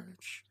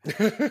research.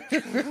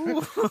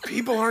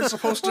 People aren't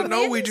supposed to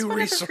know we do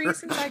research. One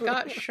of the reasons I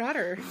got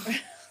Shudder.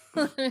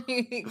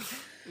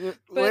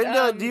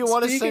 Linda, do you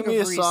want to sing me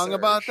a song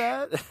about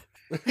that?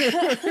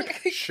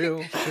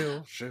 Shill.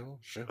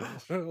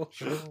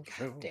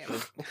 Damn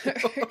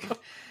it.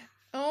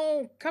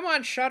 Oh, come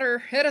on, Shudder,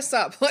 hit us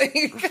up. Like,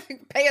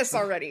 pay us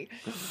already.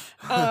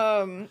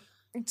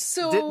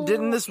 So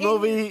didn't this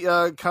movie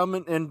come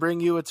and bring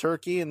you a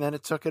turkey and then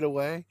it took it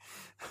away?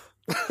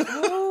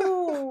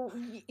 Oh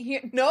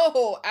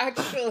no,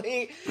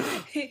 actually,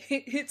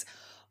 it's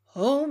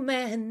Oh,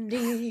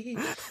 Mandy,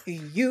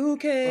 you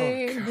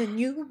came and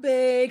you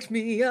baked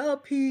me a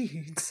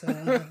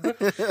pizza,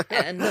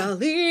 and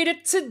I'll eat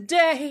it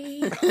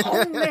today.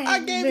 Oh, Mandy. I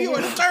gave you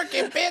a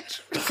turkey,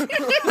 bitch.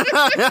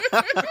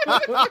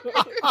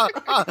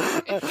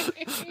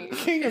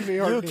 King of New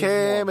York. You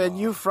came and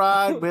you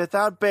fried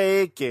without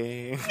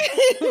baking.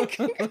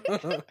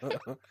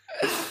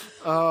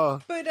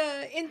 But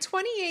in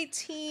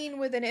 2018,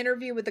 with an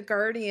interview with The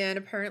Guardian,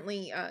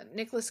 apparently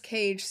Nicolas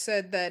Cage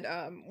said that,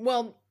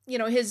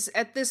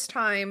 at this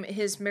time,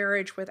 his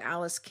marriage with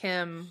Alice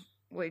Kim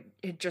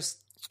had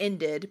just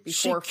ended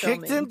before she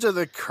filming. kicked him to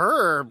the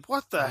curb.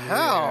 What the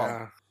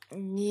hell?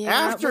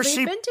 Yeah,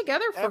 they've been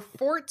together for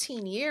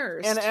 14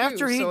 years. And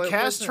after he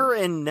cast her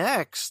in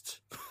Next.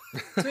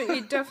 So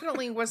it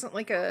definitely wasn't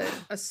like a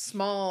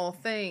small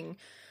thing.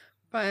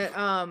 But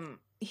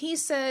he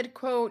said,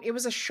 quote, "It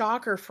was a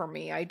shocker for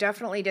me. I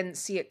definitely didn't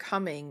see it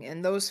coming,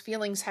 and those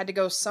feelings had to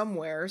go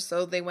somewhere,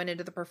 so they went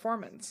into the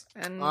performance."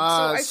 And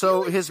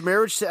so his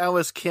marriage to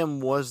Alice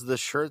Kim was the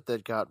shirt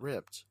that got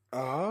ripped.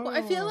 Oh, well,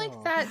 I feel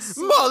like that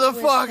scene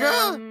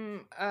motherfucker! with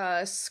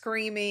him,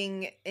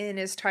 screaming in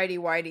his tidy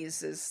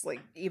whities is like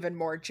even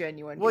more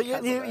genuine. Well,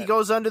 he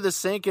goes under the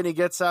sink and he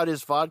gets out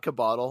his vodka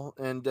bottle,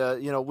 and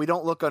we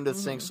don't look under the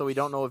sink, so we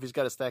don't know if he's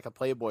got a stack of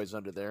Playboys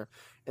under there.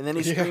 And then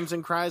he screams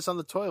and cries on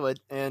the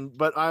toilet.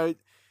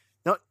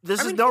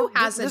 This is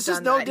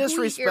no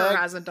disrespect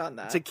hasn't done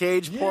that to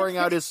Cage pouring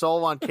out his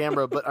soul on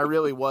camera, but I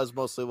really was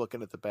mostly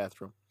looking at the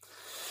bathroom.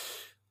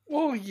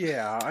 Well,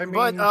 yeah, I mean,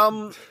 but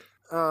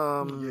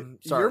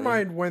sorry. Your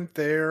mind went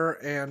there,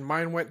 and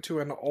mine went to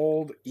an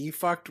old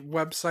eFucked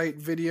website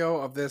video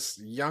of this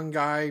young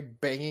guy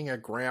banging a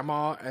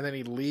grandma, and then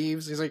he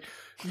leaves. He's like,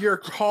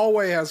 "Your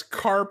hallway has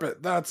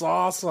carpet. That's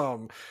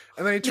awesome."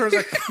 And then he turns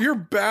like, "Your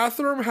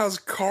bathroom has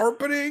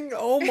carpeting?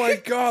 Oh my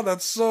god,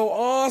 that's so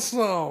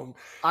awesome."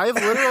 I've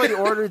literally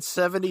ordered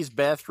 70s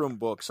bathroom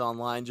books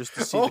online just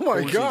to see the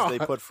cozies they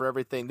put for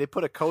everything. They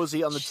put a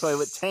cozy on the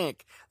toilet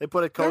tank. They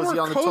put a cozy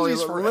on the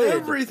toilet for lid.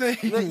 Everything.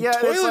 Yeah,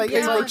 toilet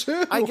paper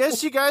too. I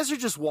guess you guys are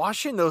just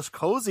washing those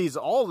cozies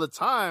all the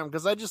time,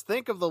 because I just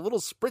think of the little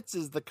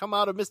spritzes that come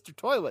out of Mr.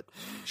 Toilet.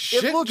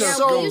 Shit it looks just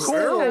so goes cool.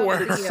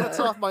 everywhere. It sets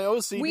off my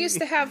OCD. We used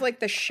to have like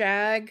the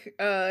shag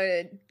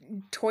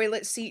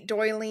toilet seat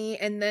doily,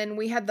 and then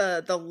we had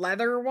the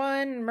leather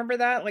one. Remember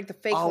that? Like the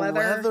fake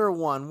leather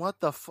one. What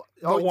the fuck?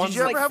 Did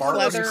you ever have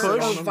one of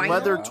those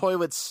leather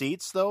toilet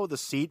seats though? The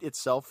seat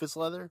itself is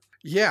leather.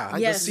 Yeah,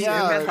 the seat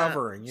and the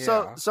covering.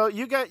 Yeah. So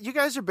you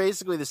guys are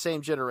basically the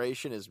same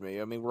generation as me.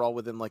 I mean, we're all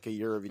within like a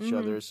year of each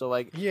other.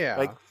 So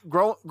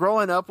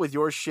growing up with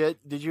your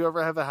shit, did you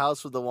ever have a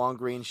house with the long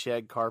green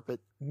shag carpet?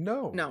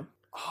 No.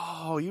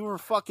 Oh, you were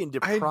fucking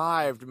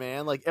deprived,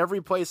 man. Like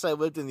every place I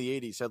lived in the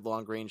 80s had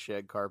long green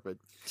shag carpet.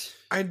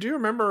 I do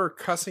remember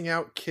cussing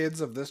out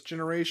kids of this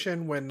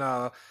generation when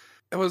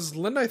it was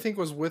Linda, I think,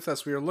 was with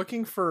us. We were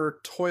looking for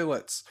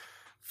toilets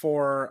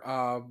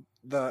for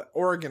the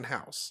Oregon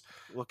house.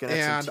 Looking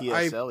at some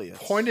T.S. Eliot. I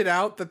pointed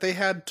out that they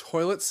had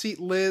toilet seat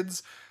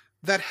lids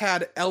that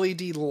had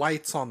LED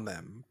lights on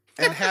them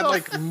and had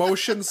like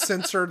motion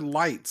censored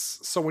lights.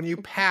 So when you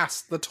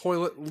passed, the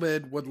toilet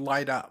lid would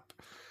light up.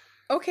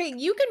 Okay,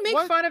 you can make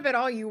fun of it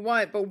all you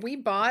want, but we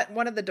bought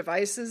one of the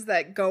devices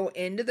that go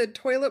into the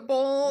toilet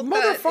bowl.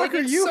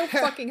 Motherfucker,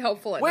 fucking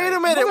helpful at Wait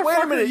night.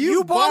 a minute.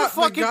 You bought a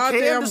fucking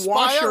goddamn cam to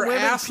wash spy your on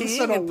women ass peeing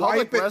instead of in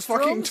public wipe it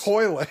fucking restrooms?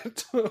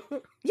 toilet.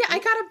 Yeah, I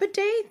got a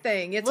bidet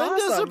thing. It's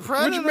Linda's awesome. a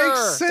predator. Which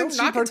makes sense,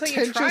 Don't you knock it till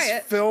you try pretentious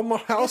it. film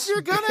house. If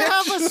you're gonna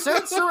have a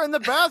sensor in the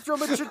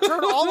bathroom, it should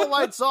turn all the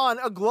lights on.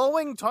 A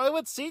glowing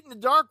toilet seat in a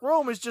dark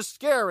room is just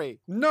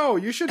scary. No,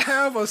 you should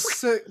have a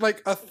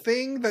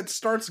thing that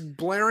starts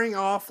blaring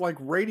off like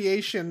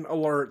radiation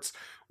alerts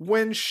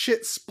when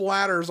shit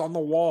splatters on the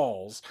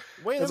walls.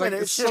 Wait a it's minute,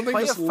 like it's something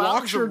just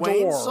locks your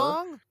door.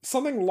 Song?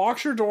 Something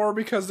locks your door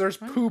because there's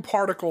poo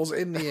particles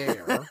in the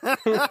air.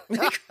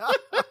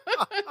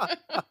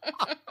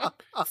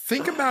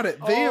 Think about it.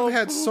 They have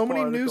had so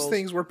many news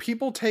things where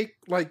people take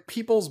like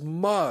people's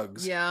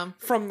mugs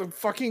from the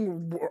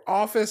fucking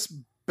office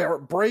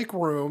break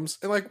rooms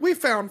and like, we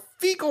found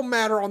fecal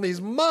matter on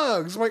these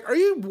mugs. I'm like, are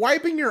you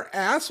wiping your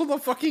ass with a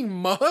fucking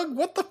mug?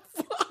 What the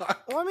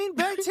fuck? Well, I mean,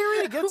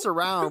 bacteria gets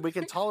around. We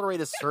can tolerate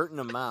a certain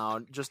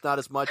amount, just not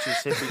as much as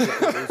hippies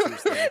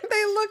producers think.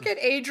 They look at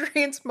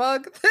Adrian's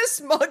mug. This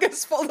mug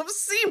is full of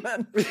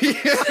semen. Yeah,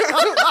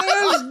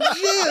 there's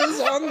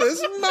jizz on this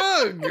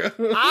mug.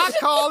 I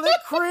call it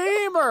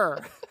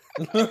creamer.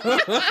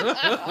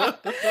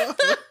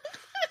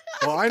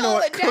 Well, I know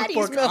what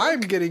cookbook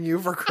I'm getting you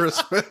for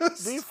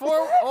Christmas.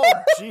 Before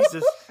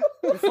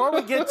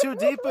we get too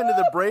deep into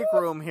the break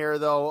room here,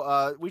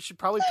 though, we should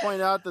probably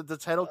point out that the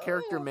title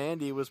character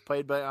Mandy was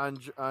played by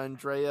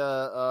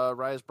Andrea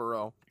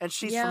Riseborough, and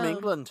she's from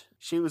England.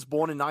 She was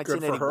born in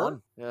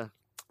 1981. Yeah.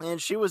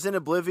 And she was in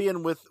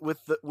Oblivion with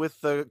the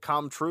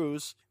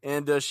CHUDs,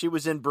 and she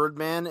was in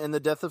Birdman and The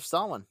Death of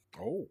Stalin.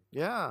 Oh,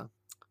 yeah.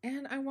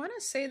 And I want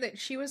to say that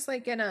she was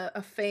like in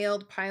a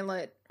failed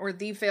pilot or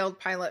the failed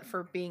pilot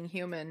for Being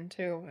Human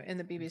too in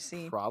the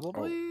BBC.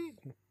 Probably.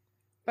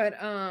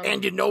 But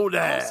and you know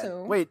that.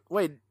 Also, Wait.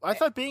 I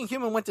thought Being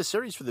Human went to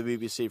series for the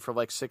BBC for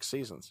like 6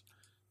 seasons.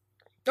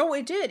 Oh,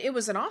 it did. It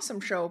was an awesome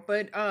show,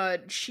 but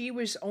she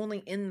was only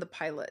in the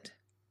pilot.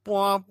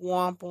 Womp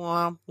womp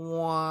womp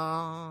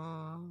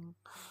womp.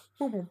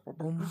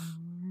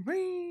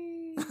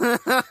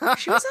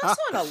 She was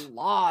also in a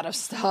lot of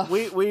stuff.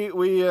 We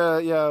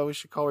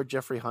should call her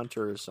Jeffrey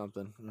Hunter or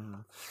something.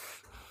 Mm-hmm.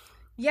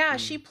 Yeah,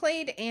 she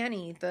played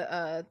Annie,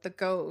 the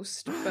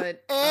ghost,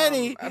 but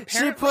Annie,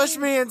 she pushed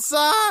me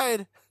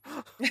inside.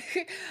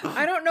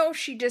 I don't know if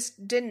she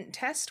just didn't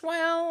test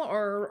well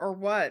or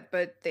what,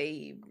 but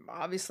they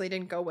obviously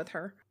didn't go with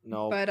her.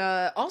 No. But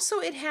also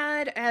it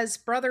had as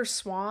Brother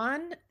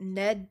Swan,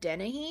 Ned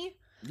Dennehy.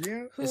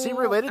 Yeah. Is he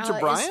related to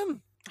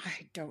Brian?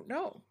 I don't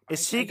know.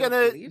 Is he going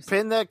to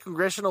pin that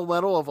Congressional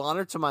Medal of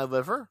Honor to my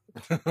liver?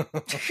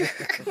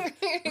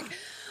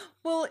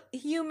 Well,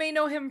 you may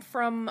know him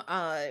from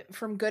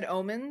Good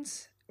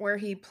Omens, where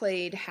he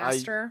played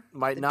Haster. I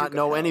might not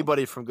know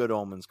anybody from Good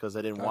Omens because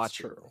I didn't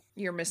watch it.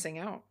 You're missing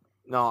out.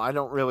 No, I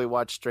don't really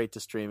watch straight to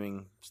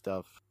streaming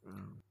stuff.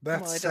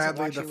 That's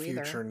sadly the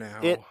future now.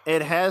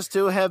 It has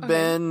to have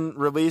been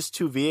released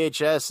to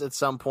VHS at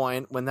some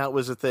point when that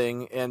was a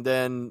thing, and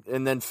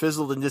then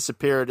fizzled and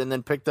disappeared, and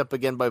then picked up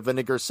again by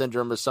Vinegar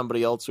Syndrome or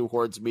somebody else who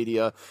hoards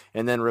media,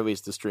 and then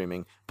released to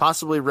streaming.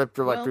 Possibly ripped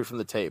directly from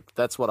the tape.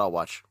 That's what I'll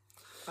watch.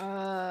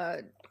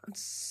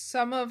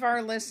 Some of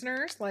our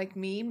listeners, like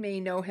me, may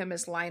know him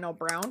as Lionel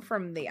Brown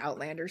from the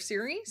Outlander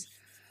series.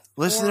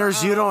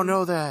 Listeners, you don't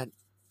know that.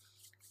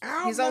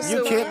 He's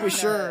also you can't be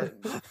sure.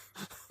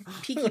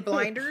 Peaky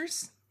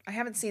Blinders. I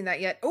haven't seen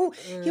that yet. Oh,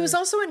 he was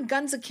also in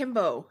Guns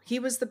Akimbo. He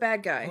was the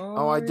bad guy.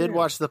 Oh, I did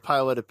watch the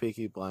pilot of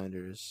Peaky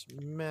Blinders.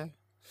 Meh.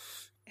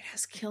 It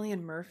has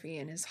Cillian Murphy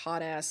and his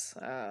hot ass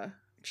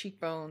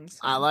cheekbones.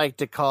 I like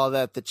to call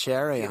that the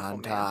cherry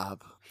on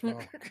top.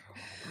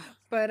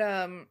 But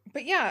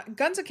yeah,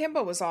 Guns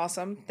Akimbo was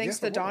awesome. Thanks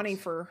to Donnie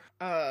for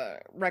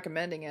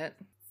recommending it.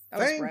 That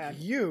was Thank rad.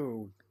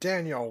 you,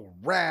 Daniel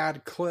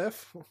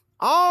Radcliffe.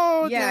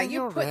 Oh, yeah,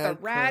 Daniel you put Radcliffe.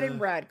 the rad in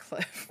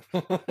Radcliffe.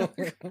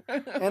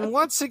 And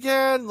once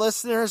again,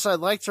 listeners, I'd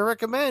like to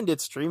recommend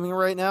it's streaming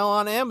right now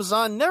on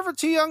Amazon. Never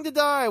Too Young to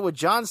Die with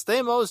John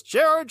Stamos,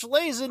 George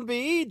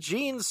Lazenby,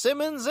 Gene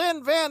Simmons,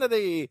 and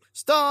Vanity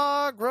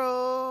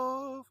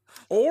Stargrove.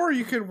 Or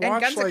you could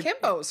watch and Guns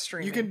Akimbo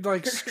streaming. You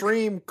could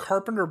stream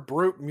Carpenter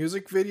Brute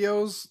music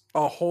videos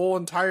a whole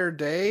entire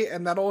day,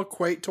 and that'll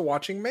equate to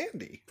watching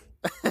Mandy.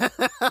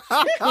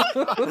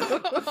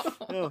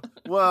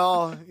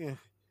 Well.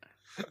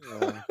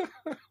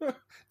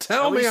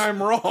 Tell me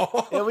I'm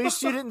wrong. At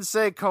least you didn't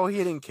say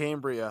Coheed and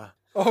Cambria.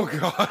 Oh,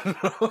 God.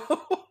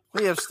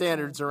 We have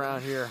standards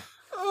around here.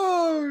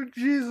 Oh,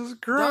 Jesus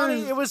Christ.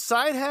 Donnie, it was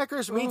Side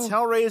Hackers meets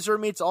Hellraiser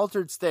meets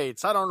Altered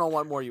States. I don't know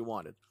what more you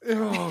wanted.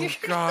 Oh,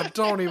 God,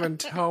 don't even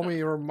tell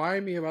me.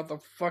 Remind me about the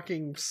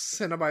fucking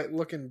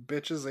Cenobite-looking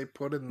bitches they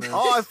put in there.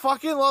 Oh, I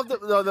fucking love the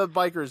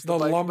bikers. The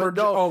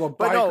lumberjack.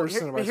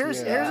 Cenobites.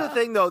 Here's the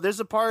thing, though. There's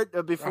a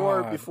part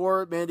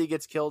before Mandy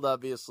gets killed,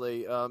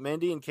 obviously.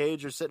 Mandy and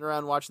Cage are sitting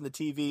around watching the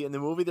TV, and the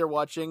movie they're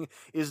watching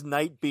is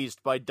Night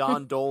Beast by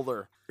Don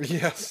Dohler.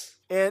 Yes.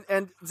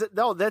 And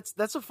no, that's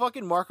a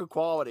fucking mark of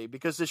quality,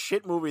 because this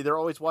shit movie, they're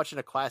always watching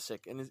a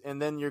classic, and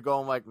then you're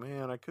going like,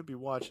 man, I could be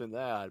watching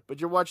that,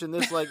 but you're watching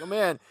this like, oh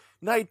man,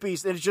 Night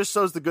Beast, and it just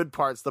shows the good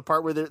parts, the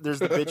part where there's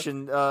the bitch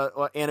in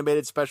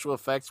animated special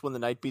effects when the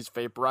Night Beast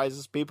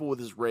vaporizes people with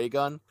his ray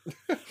gun.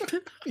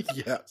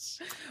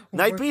 Yes.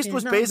 Night Beast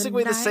was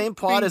basically the same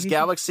plot as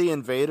Galaxy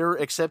Invader,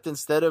 except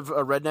instead of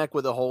a redneck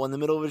with a hole in the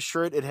middle of his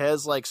shirt, it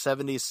has like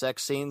 70s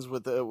sex scenes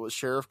with a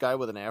sheriff guy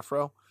with an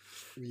afro.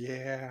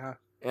 Yeah.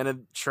 And a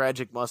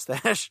tragic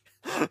mustache.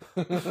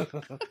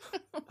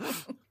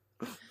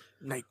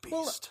 Night Beast.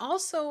 Well,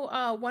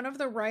 also, one of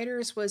the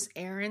writers was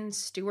Aaron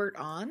Stewart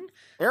on.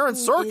 Aaron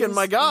Sorkin,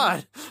 my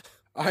God.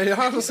 I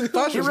honestly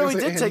thought he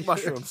really did take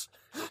mushrooms.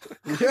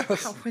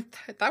 Yes.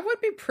 That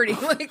would be pretty.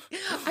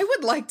 I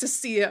would like to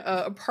see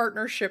a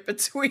partnership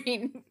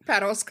between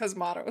Panos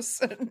Cosmatos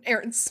and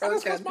Aaron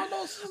Sorkin.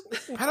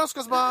 Panos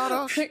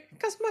Cosmatos.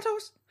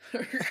 Cosmatos.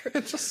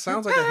 It just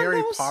sounds like a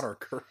Harry Potter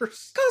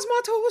curse.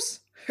 Cosmatos.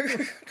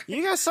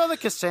 You guys saw the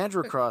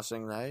Cassandra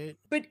Crossing, right?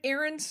 But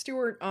Aaron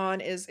Stewart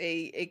on is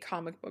a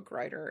comic book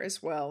writer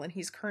as well, and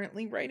he's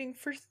currently writing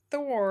for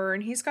Thor,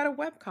 and he's got a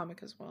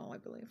webcomic as well, I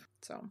believe.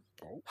 So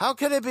how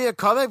can he be a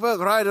comic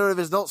book writer if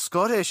he's not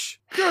Scottish?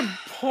 Good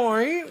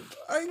point.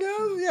 I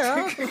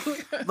guess,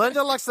 yeah.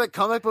 Linda likes that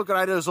comic book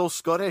writer is all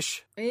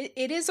Scottish.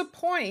 It is a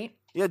point.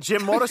 Yeah,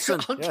 Jim Morrison.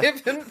 I'll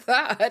give him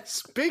that.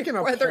 Speaking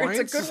of whether points,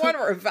 it's a good one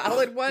or a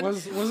valid one.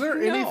 Was there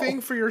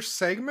anything for your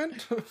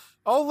segment?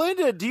 Oh,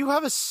 Linda, do you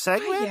have a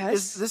segment?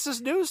 Yes. This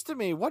is news to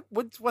me. What's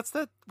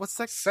that? What's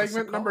that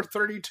segment number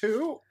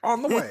 32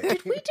 on the way?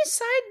 Did we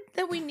decide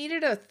that we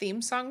needed a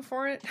theme song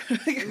for it?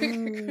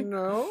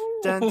 No.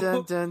 Dun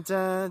dun dun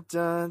dun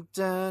dun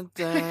dun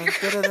dun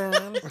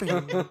dun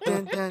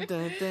dun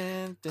dun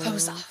dun.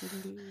 Close off.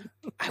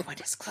 I want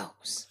his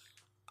clothes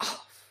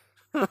off.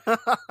 Yeah.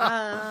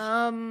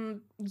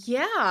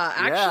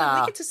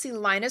 Actually, we get to see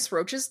Linus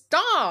Roach's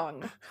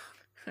dong.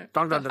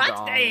 Dong, dong, dong, Hot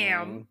dong.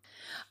 damn.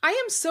 I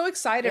am so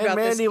excited And about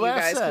this, Mandy you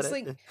laughs guys. at Because,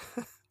 it.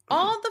 like,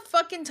 all the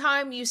fucking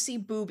time you see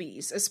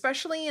boobies,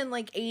 especially in,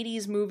 like,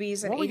 80s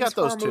movies and Well, we 80s got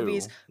those horror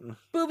movies. too.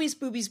 Boobies,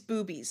 boobies,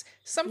 boobies.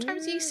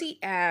 Sometimes you see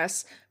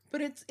ass,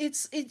 but it's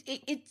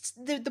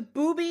the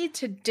boobie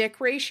to dick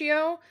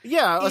ratio.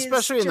 Yeah, is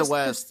especially in the just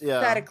West. Yeah,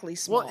 pathetically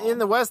small. Well, in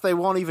the West, they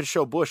won't even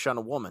show bush on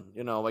a woman.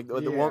 You know, like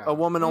a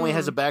woman only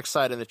has a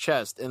backside and a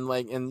chest,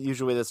 and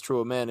usually that's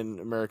true of men in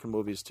American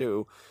movies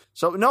too.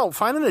 So no,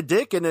 finding a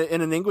dick in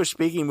an English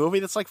speaking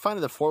movie, that's like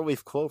finding the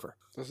 4-leaf clover.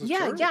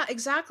 Yeah, yeah,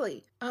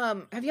 exactly.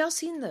 Have y'all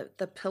seen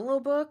the Pillow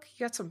Book?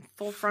 You got some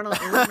full frontal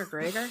Ewan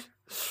McGregor.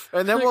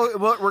 And then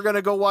we're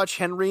gonna go watch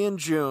Henry and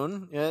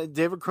June,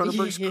 David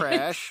Cronenberg's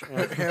Crash,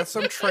 and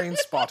some Train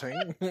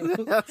Spotting.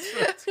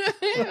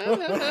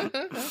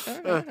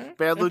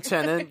 Bad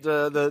Lieutenant,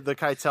 the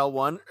Keitel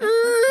one.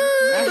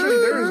 Actually,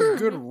 there is a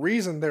good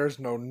reason there's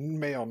no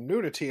male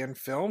nudity in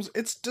films.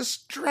 It's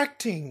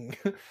distracting.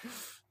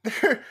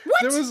 There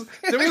was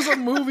a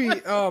movie.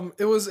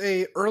 It was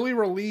a early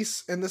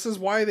release, and this is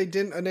why they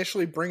didn't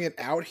initially bring it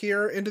out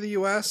here into the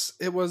U.S.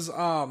 It was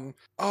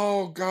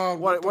oh god,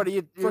 what do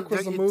you? Frick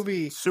was the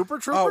movie? Super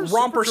Troopers.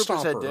 Romper Super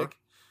Troopers had Stomper. dick.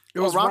 It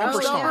was Romper Romper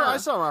Stomper. Stomper. I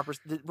saw Romper.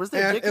 Was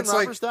there dick in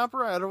Romper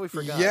Stomper? I totally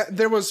forgot. Yeah,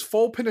 there was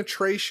full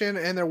penetration,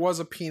 and there was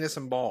a penis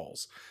and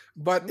balls.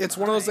 But it's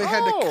one of those they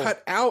had to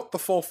cut out the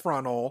full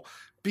frontal.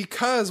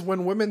 Because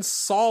when women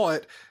saw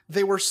it,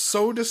 they were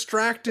so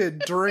distracted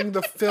during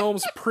the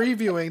film's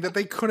previewing that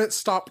they couldn't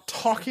stop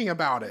talking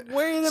about it.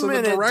 Wait a minute, so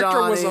the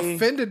director was Donnie.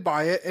 offended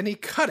by it, and he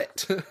cut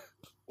it.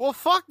 Well,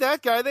 fuck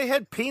that guy. They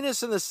had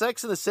penis in the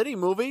Sex and the City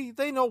movie.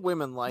 They know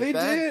women like They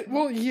that. did.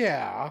 Well,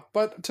 yeah,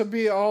 but to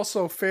be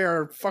also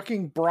fair,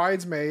 fucking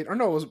Bridesmaid, or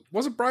no,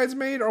 was it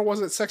Bridesmaid or was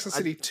it Sex and the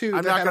City 2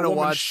 I'm that not had a gonna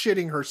woman watch-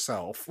 shitting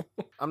herself?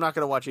 I'm not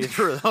going to watch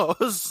either of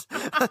those.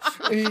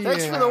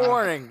 Thanks for the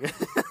warning.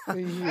 I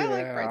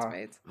like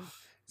Bridesmaids.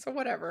 So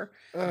whatever.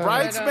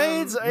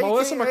 Bridesmaids,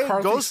 Melissa aka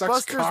McCarthy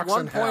sucks Ghostbusters cocks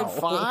in hell.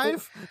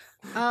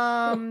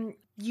 1.5.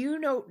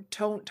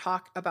 Don't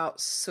talk about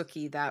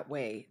Sookie that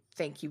way.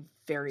 Thank you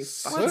very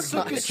What's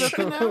fucking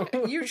Sookie much.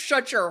 now? You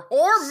shut your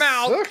whore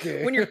mouth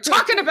Sookie? when you're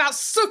talking about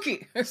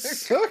Sookie.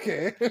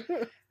 Okay.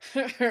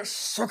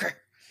 Sookie.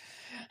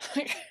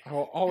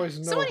 I'll always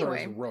know So her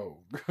anyway. as Rogue.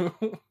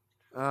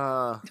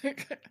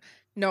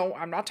 No,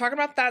 I'm not talking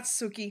about that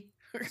Sookie.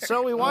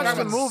 So we watched a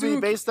Talking about movie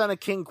Sookie. based on a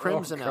King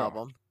Crimson God.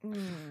 album.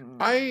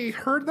 I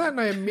heard that and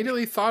I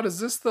immediately thought,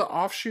 is this the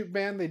offshoot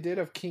band they did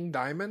of King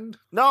Diamond?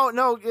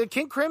 No,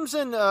 King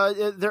Crimson,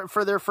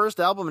 for their first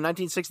album in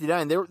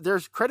 1969, they're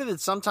credited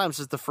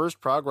sometimes as the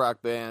first prog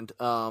rock band.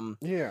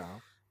 Yeah.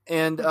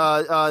 And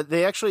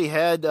they actually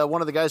had one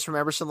of the guys from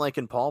Emerson, Lake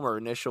and Palmer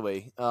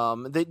initially.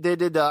 They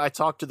did I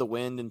Talk to the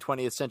Wind and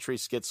 20th Century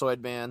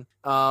Schizoid Man.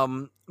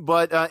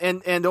 But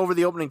over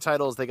the opening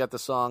titles they got the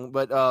song.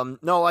 But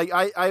no,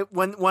 I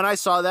when I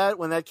saw that,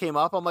 when that came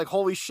up, I'm like,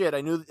 holy shit! I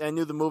knew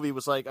the movie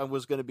was like, I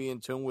was going to be in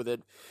tune with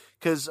it,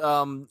 because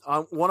on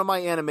one of my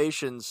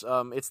animations,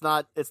 it's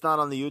not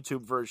on the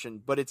YouTube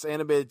version, but it's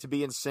animated to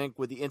be in sync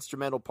with the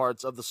instrumental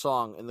parts of the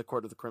song in the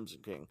Court of the Crimson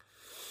King.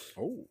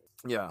 Oh,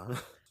 yeah.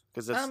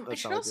 I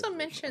should also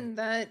mention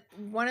that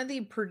one of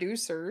the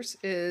producers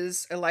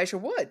is Elijah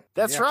Wood.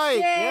 That's right.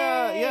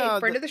 Yay! Yeah.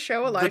 Friend of the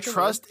show, Elijah The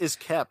trust Wood. is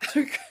kept.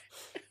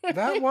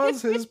 that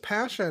was his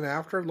passion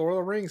after Lord of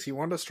the Rings. He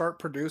wanted to start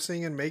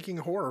producing and making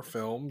horror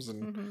films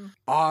and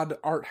odd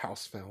art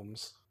house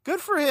films.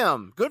 Good for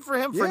him. Good for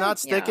him for not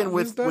sticking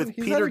with he's had a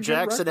Peter good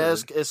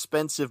Jackson-esque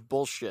expensive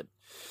bullshit.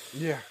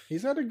 Yeah,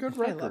 he's had a good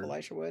record. I love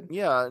Elijah Wood.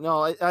 Yeah,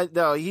 no,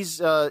 no,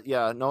 he's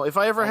no. If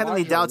I ever had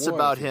any doubts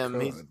about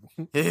him,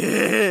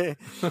 if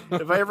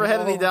I ever had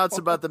any doubts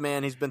about the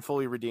man, he's been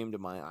fully redeemed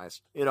in my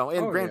eyes. You know,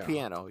 and Grand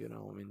Piano. You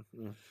know, I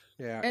mean,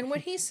 yeah. And what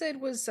he said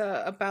was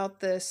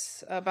about the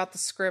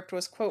script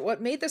was, quote,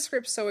 what made the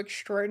script so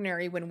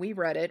extraordinary when we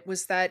read it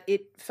was that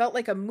it felt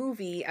like a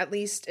movie, at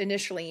least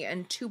initially,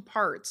 in two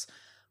parts.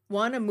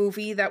 One, a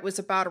movie that was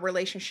about a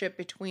relationship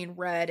between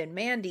Red and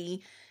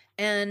Mandy.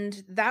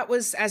 And that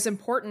was as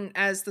important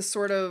as the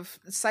sort of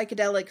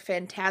psychedelic,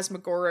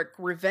 phantasmagoric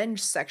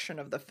revenge section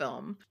of the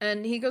film.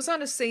 And he goes on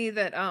to say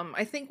that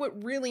I think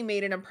what really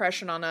made an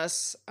impression on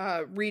us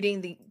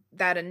reading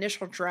that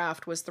initial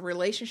draft was the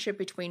relationship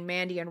between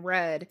Mandy and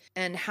Red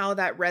and how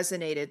that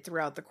resonated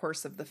throughout the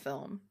course of the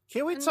film.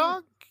 Can we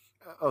talk?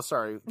 Oh,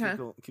 sorry.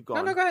 Keep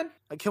going. No, go ahead.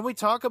 Can we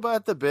talk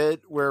about the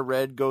bit where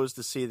Red goes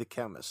to see the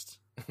chemist?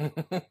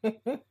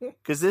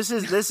 Because this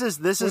is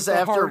With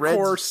after the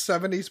hardcore Red's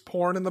 70s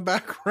porn in the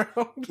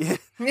background.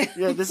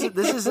 yeah. This is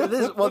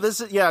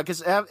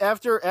because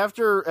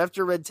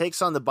after Red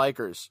takes on the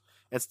bikers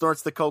and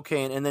snorts the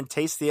cocaine and then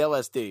tastes the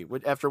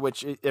LSD, after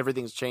which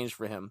everything's changed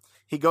for him.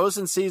 He goes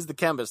and sees the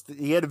chemist.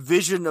 He had a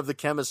vision of the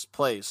chemist's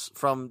place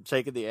from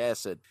taking the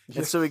acid,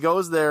 and so he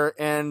goes there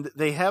and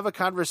they have a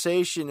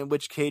conversation in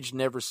which Cage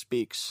never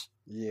speaks.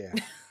 Yeah.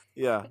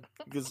 Yeah,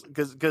 because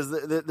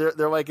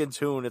they're like in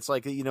tune. It's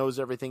like he knows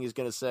everything he's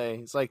gonna say.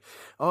 It's like,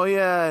 oh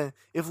yeah,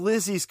 if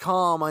Lizzie's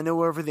calm, I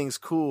know everything's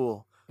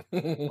cool.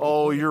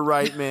 Oh, you're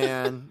right,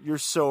 man. You're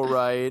so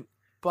right.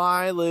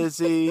 Bye,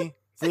 Lizzie.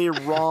 They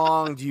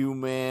wronged you,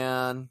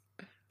 man.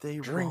 They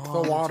Drink the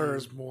wronged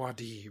waters, you.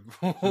 Muad'Dib.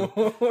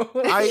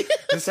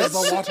 This is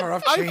the water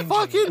of changing.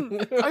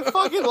 I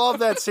fucking love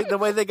that scene. The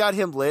way they got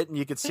him lit, and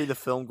you could see the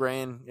film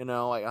grain. You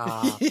know, like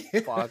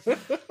fuck.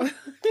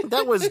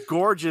 That was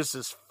gorgeous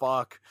as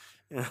fuck.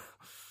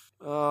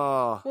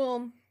 Oh,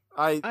 Well,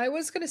 I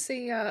was going to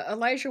say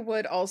Elijah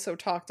Wood also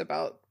talked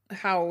about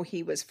how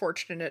he was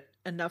fortunate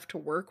enough to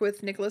work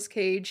with Nicolas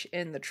Cage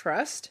in The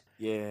Trust.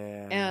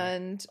 Yeah.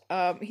 And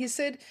he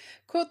said,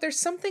 quote, "There's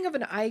something of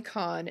an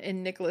icon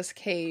in Nicolas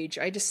Cage.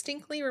 I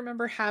distinctly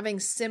remember having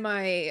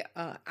semi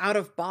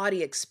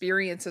out-of-body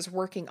experiences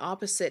working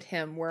opposite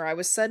him where I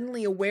was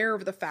suddenly aware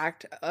of the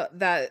fact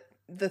that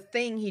the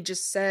thing he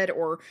just said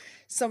or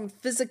some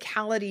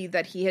physicality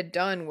that he had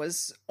done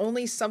was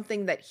only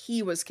something that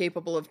he was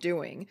capable of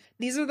doing.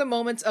 These are the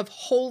moments of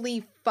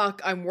holy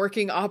fuck, I'm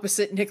working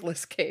opposite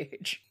Nicolas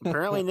Cage."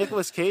 Apparently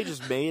Nicolas Cage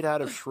is made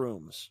out of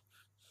shrooms.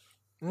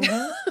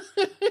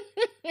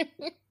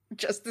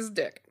 Just his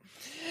dick.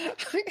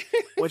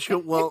 Which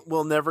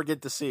we'll never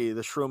get to see.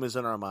 The shroom is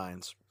in our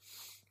minds.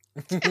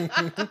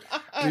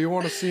 Do you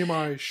want to see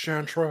my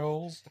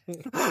chanterelles?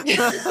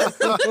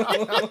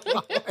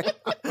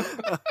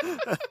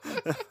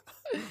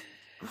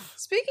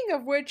 Speaking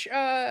of which,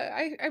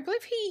 I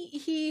believe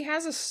he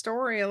has a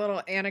story, a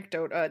little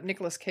anecdote,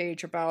 Nicolas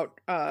Cage, about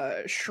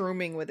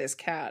shrooming with his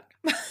cat.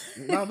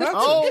 Now that's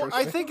I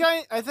interesting.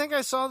 think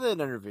I saw that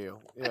interview.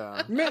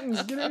 Yeah.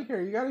 Mittens, get in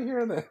here. You got to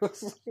hear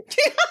this.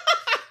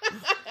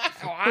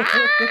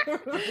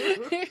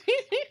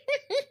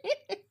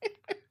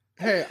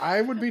 Hey,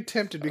 I would be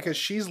tempted because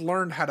she's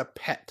learned how to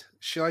pet.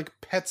 She like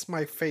pets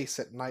my face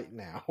at night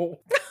now.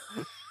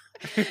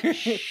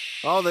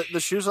 Oh, the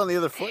shoe's on the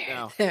other foot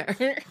now. Yes.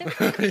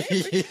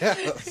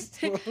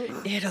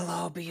 It'll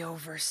all be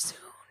over soon.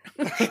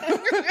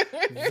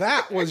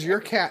 That was your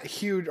cat,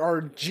 Hugh,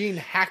 or Gene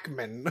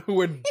Hackman, who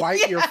would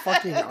bite your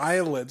fucking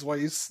eyelids while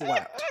you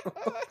slept.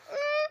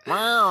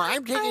 Wow,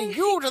 I'm taking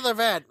you to the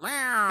vet.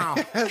 Wow.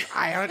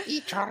 I'll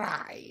eat your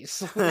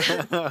eyes.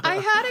 I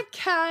had a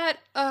cat,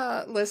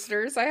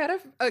 listeners. I had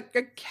a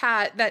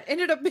cat that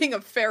ended up being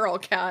a feral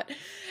cat.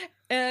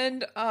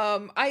 And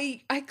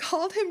I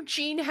called him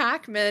Gene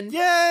Hackman.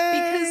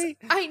 Yay!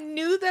 Because I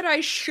knew that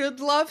I should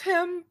love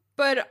him,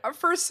 but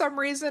for some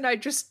reason I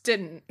just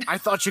didn't. I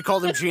thought you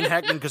called him Gene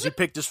Hackman because he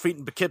picked his feet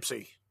in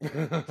Poughkeepsie.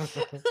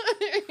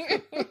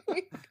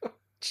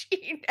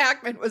 Gene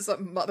Hackman was a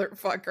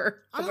motherfucker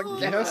of a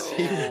cat. Yes,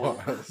 he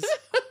was.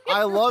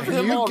 I love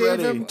him You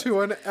already. gave him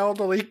to an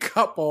elderly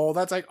couple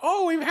that's like,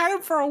 oh, we've had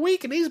him for a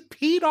week and he's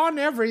peed on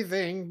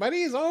everything, but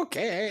he's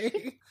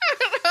okay.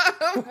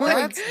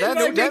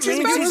 That means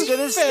he's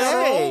gonna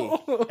stay.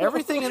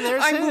 Everything in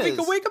there's I'm his.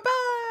 moving away, goodbye.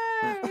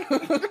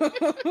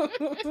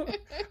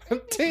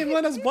 Team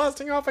Lena's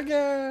blasting off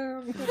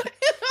again.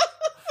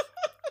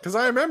 Because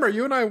I remember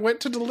you and I went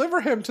to deliver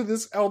him to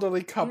this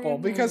elderly couple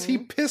because he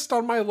pissed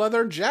on my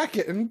leather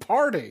jacket in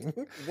parting.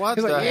 What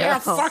He's the like, yeah,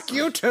 hell? fuck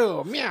you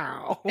too.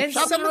 Meow. And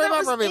some of that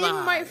was in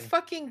my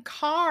fucking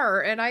car,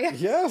 and I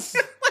Yes.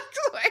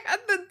 I had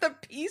the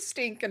pee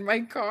stink in my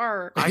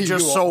car. I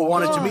just You so are-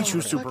 wanted to meet you,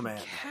 Like Superman.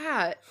 a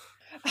cat.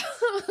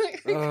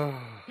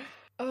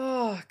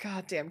 Oh,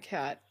 goddamn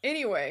cat.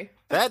 Anyway.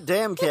 That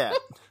damn cat.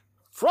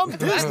 From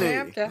Disney.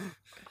 Goddamn cat.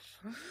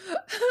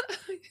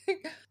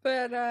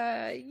 But,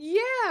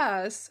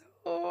 yeah,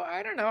 so,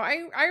 I don't know.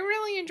 I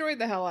really enjoyed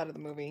the hell out of the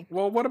movie.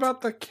 Well, what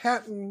about the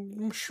cat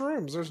and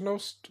shrooms? There's no...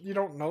 you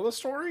don't know the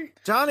story?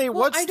 Johnny,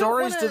 what I don't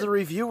stories wanna- do the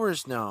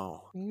reviewers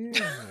know?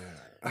 Yeah.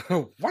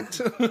 What?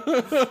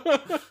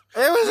 It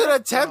was an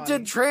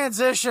attempted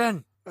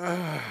transition.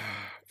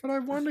 But I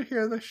want to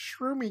hear the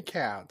shroomy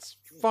cats.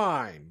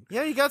 Fine.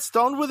 Yeah, he got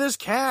stoned with his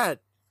cat.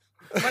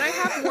 When I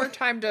have more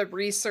time to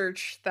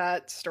research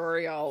that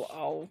story,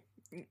 I'll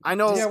I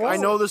know, Yeah, well- I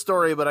know the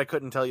story, but I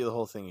couldn't tell you the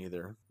whole thing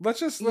either. Let's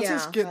just Yeah,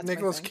 get that's my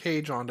Nicolas thing.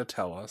 Cage on to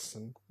tell us,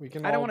 and we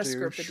can. I don't all wanna do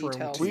script the shroom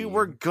details. tea. We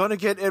were gonna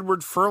get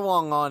Edward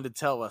Furlong on to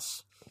tell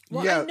us.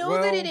 Well, Yeah, I know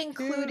that it well,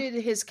 included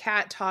his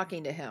cat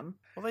talking to him.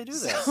 Well, they do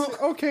that. So,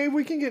 Okay,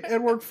 we can get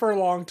Edward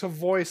Furlong to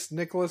voice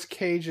Nicolas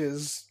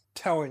Cage's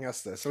telling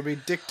us this. It'll be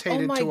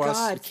dictated my to God,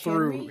 us can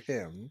through we?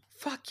 him.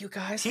 fuck you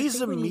guys. He's I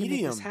think a we need to make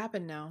medium. this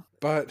happen now.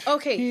 But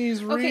Okay.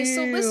 he's real. Okay,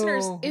 so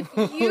listeners, if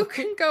you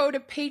can go to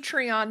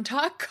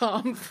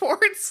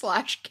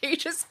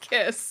patreon.com/Cage's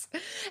Kiss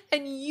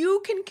and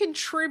you can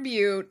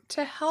contribute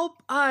to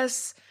help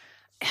us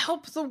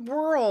help the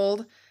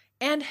world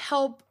and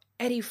help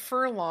Eddie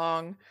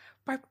Furlong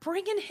by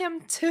bringing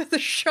him to the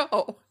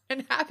show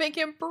and having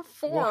him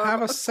perform. We'll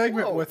have a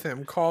segment quote. with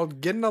him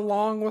called Getting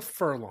Along with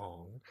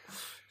Furlong.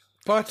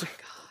 But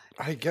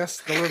I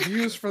guess the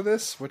reviews for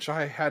this, which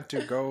I had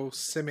to go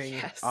simming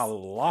Yes. a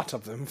lot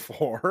of them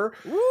for.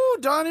 Woo,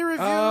 Donnie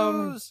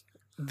reviews.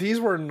 These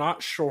were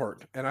not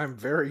short, and I'm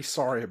very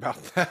sorry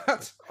about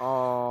that.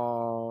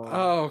 Oh.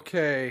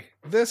 Okay,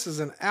 this is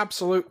an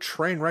absolute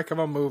train wreck of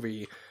a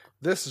movie.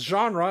 This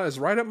genre is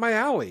right up my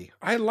alley.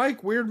 I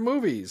like weird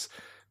movies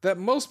that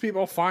most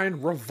people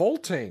find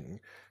revolting.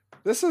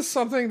 This is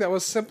something that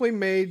was simply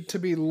made to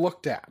be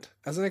looked at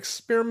as an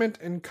experiment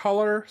in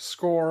color,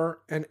 score,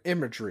 and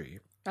imagery.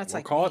 That's We'll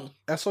like call me. it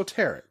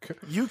esoteric.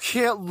 You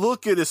can't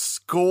look at a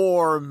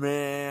score,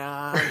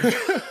 man.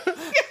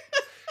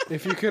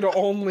 If you could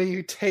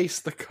only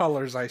taste the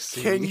colors I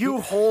see. Can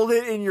you hold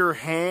it in your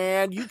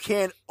hand? You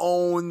can't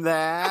own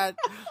that.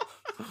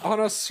 On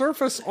a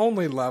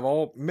surface-only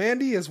level,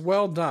 Mandy is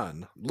well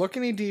done. Look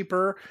any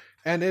deeper,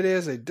 and it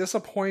is as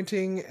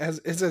disappointing as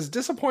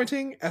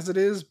it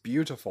is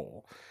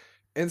beautiful.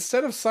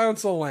 Instead of Silence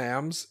of the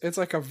Lambs, it's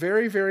like a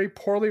very, very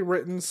poorly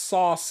written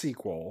Saw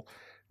sequel.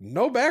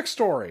 No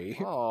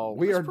backstory. Oh,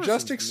 We this are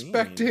just person's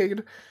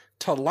expected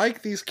to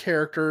like these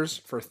characters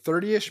for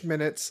 30-ish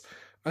minutes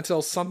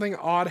until something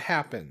odd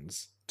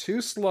happens.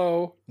 Too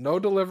slow, no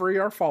delivery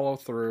or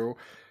follow-through,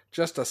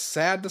 just a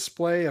sad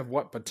display of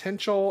what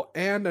potential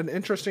and an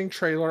interesting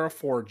trailer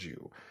affords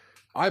you.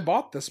 I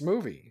bought this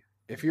movie.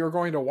 If you are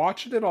going to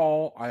watch it at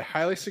all, I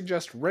highly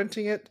suggest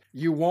renting it.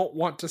 You won't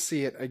want to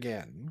see it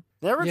again.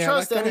 Never Yeah,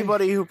 trust that guy-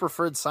 anybody who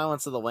preferred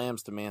Silence of the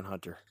Lambs to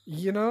Manhunter.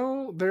 You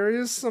know, there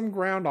is some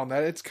ground on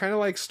that. It's kind of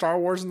like Star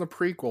Wars and the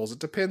prequels. It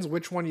depends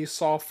which one you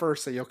saw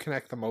first that you'll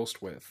connect the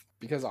most with.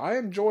 Because I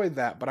enjoyed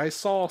that, but I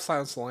saw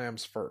Silence of the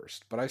Lambs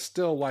first. But I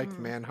still liked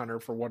Manhunter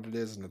for what it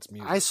is and its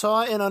music. I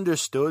saw and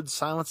understood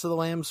Silence of the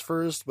Lambs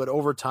first, but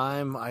over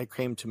time I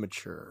came to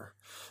mature.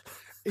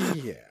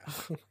 Yeah.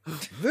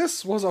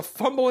 This was a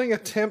fumbling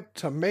attempt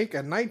to make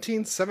a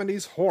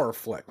 1970s horror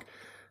flick.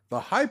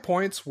 The high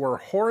points were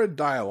horrid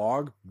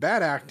dialogue,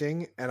 bad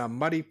acting, and a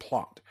muddy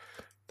plot.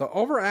 The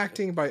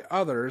overacting by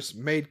others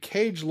made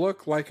Cage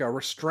look like a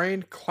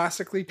restrained,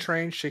 classically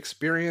trained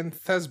Shakespearean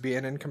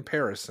thespian in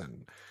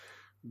comparison.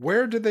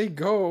 Where did they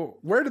go?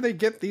 Where did they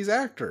get these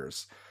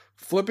actors?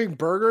 Flipping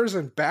burgers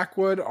in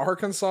backwood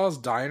Arkansas's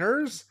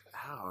diners?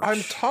 Ouch.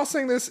 I'm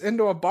tossing this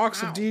into a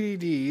box of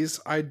DVDs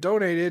I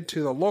donated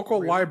to the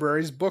local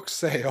library's book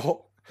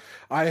sale.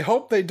 I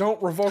hope they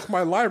don't revoke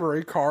my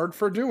library card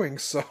for doing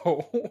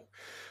so.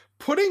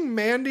 Putting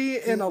Mandy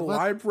in a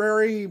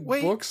library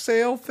book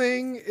sale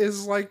thing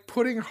is like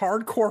putting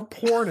hardcore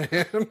porn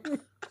in.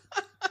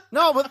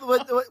 No, but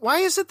why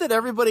is it that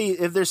everybody,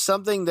 if there's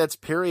something that's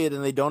period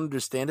and they don't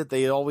understand it,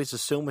 they always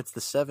assume it's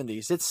the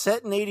 70s? It's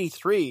set in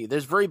 83.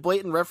 There's very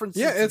blatant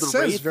references Yeah, to it the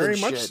says Wraith very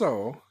and much shit.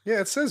 so.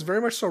 Yeah, it says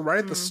very much so right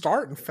at the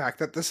start, in fact,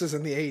 that this is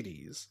in the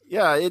 80s.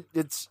 Yeah,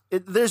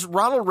 there's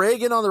Ronald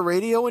Reagan on the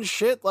radio and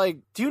shit. Like,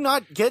 do you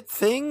not get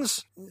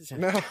things?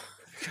 Now,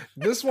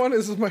 this one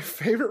is my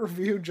favorite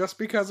review just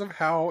because of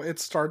how it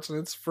starts in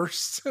its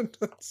first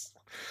sentence.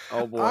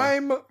 Oh boy.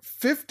 I'm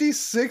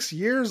 56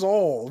 years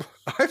old.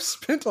 I've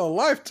spent a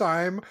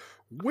lifetime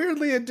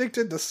weirdly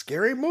addicted to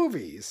scary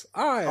movies.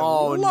 I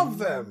love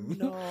them.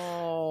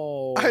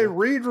 No. I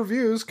read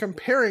reviews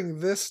comparing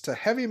this to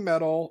heavy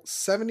metal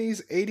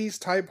 70s, 80s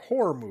type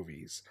horror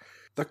movies.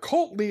 The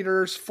cult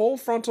leader's full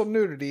frontal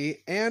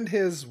nudity and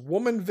his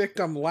woman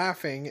victim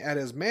laughing at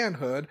his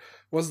manhood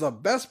was the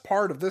best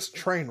part of this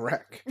train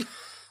wreck.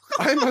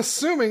 I'm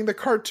assuming the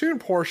cartoon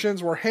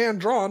portions were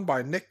hand-drawn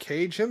by Nick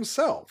Cage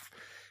himself.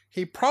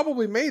 He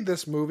probably made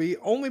this movie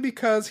only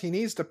because he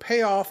needs to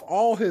pay off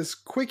all his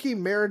quickie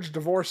marriage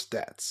divorce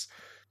debts.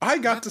 I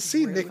got to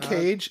see Nick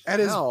Cage at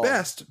his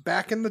best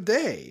back in the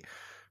day,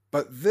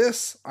 but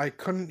this I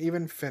couldn't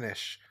even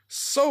finish.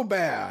 So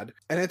bad,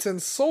 and it's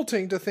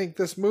insulting to think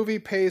this movie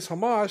pays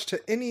homage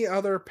to any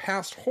other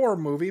past horror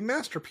movie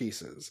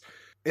masterpieces.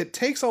 It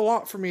takes a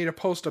lot for me to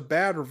post a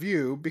bad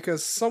review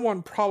because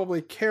someone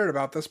probably cared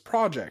about this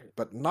project,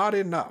 but not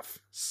enough.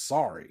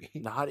 Sorry.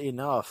 Not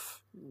enough.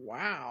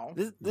 Wow.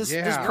 This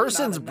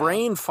person's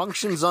brain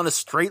functions on a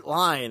straight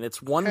line.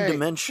 It's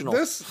one-dimensional.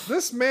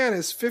 This man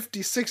is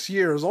 56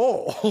 years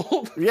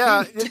old.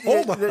 Yeah,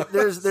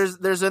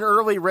 there's an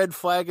early red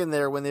flag in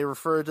there when they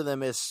refer to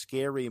them as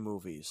scary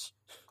movies.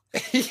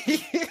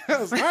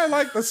 Yes, I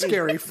like the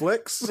scary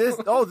flicks.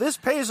 This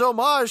pays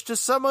homage to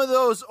some of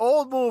those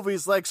old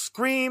movies like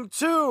Scream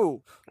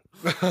 2.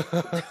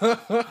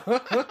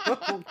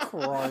 Oh,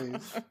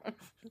 Christ.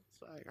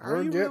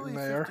 Are you getting really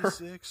there.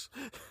 56?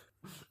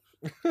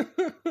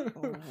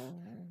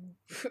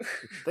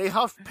 They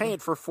huffed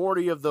paint for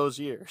 40 of those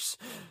years.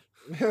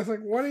 It's like,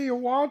 what are you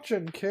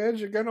watching,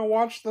 kids? You're gonna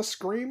watch the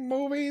Scream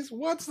movies?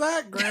 What's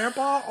that,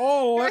 Grandpa?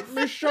 Oh, let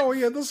me show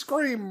you the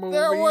Scream movies.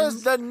 There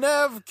was the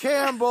Neve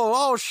Campbell.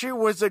 Oh, she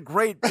was a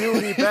great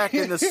beauty back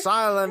in the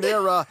silent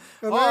era.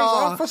 And there's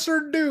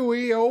Officer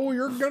Dewey. Oh,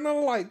 you're gonna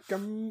like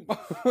him.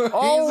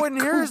 Oh, and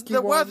here's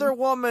the weather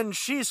woman.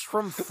 She's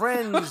from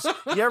Friends.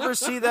 You ever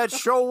see that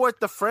show with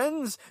the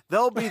Friends?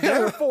 They'll be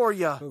there for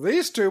you.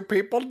 These two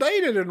people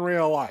dated in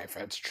real life.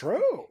 It's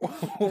true.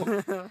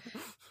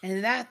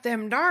 And that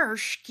them dar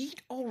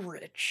Skeet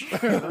Ulrich.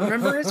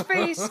 Remember his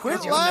face?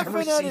 Quit You'll never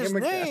laughing at see his him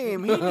again.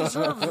 name. He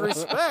deserves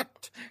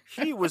respect.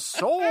 He was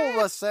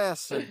Soul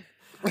Assassin.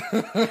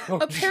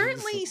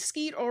 Apparently,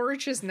 Skeet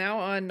Ulrich is now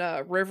on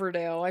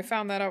Riverdale. I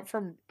found that out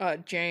from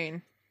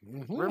Jane.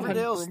 Mm-hmm.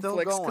 Riverdale's still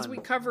going because we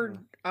covered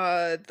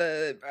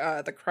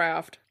the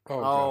Craft.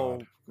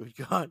 Oh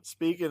God!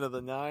 Speaking of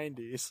the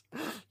 '90s,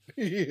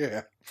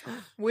 yeah.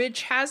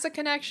 Which has a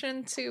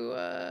connection to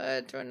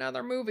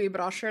another movie,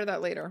 but I'll share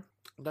that later.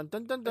 Dun,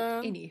 dun, dun,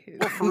 dun. Anywho.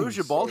 Well,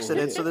 Farouja Balk's in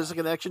it, so there's a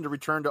connection to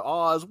Return to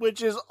Oz,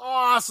 which is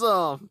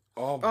awesome.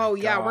 Oh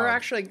yeah,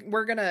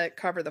 we're gonna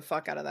cover the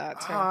fuck out of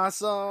that too.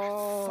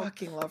 Awesome.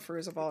 Fucking love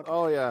Farouja Balk.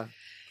 Oh yeah.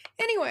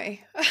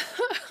 Anyway,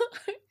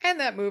 and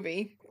that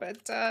movie, but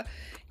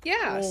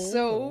yeah.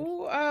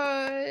 So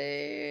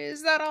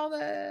is that all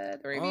the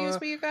reviews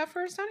we got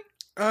first, honey?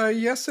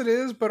 Yes, it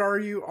is. But are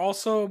you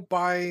also,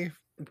 by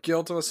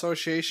guilt of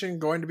association,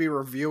 going to be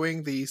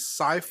reviewing the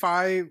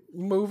sci-fi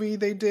movie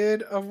they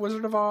did of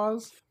Wizard of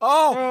Oz?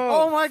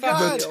 Oh my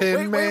God! The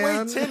Tin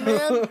Man. Wait, Tin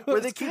Man, where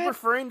they keep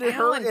referring to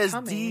her Alan as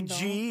Cumming,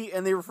 DG,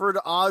 and they refer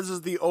to Oz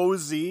as the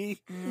OZ. Yeah,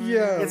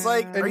 It's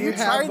like, and are you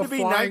have trying the to be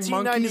flying monkeys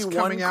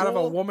 1991 coming out of a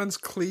cool? woman's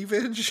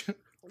cleavage?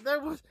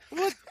 What?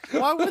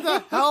 Why would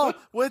the hell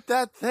with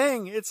that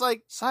thing? It's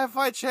like,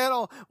 Sci-Fi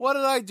Channel, what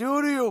did I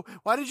do to you?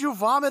 Why did you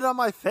vomit on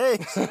my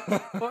face?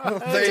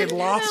 They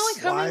lost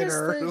Alan Cumming is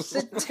sliders.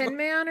 the Tin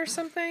Man or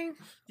something.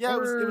 Yeah, it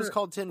Or was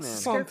called Tin Man.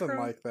 Something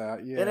Scarecrow? like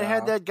that, yeah. And it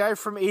had that guy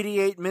from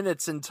 88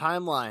 Minutes in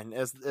Timeline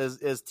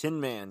as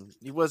Tin Man.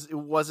 It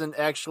wasn't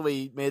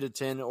actually made of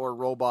tin or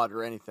robot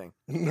or anything.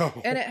 No.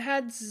 And it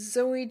had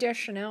Zoe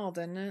Deschanel,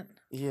 didn't it?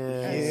 Yeah.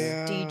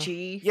 As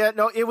DG. Yeah,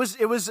 no, it was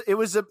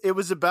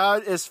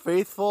about as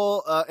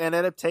faithful an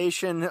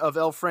adaptation of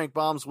L. Frank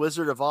Baum's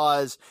Wizard of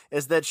Oz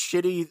as that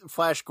shitty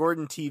Flash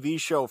Gordon TV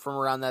show from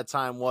around that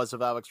time was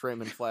of Alex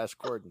Raymond Flash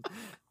Gordon.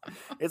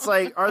 It's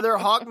like, are there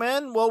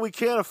Hawkmen? Well, we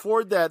can't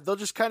afford that. They'll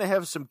just kind of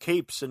have some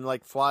capes and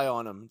like fly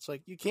on them. It's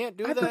like, you can't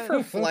do I that.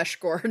 prefer Flesh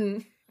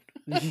Gordon.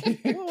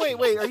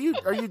 Wait, are you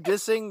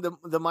dissing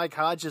the Mike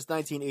Hodges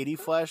 1980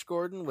 Flash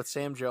Gordon with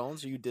Sam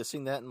Jones? Are you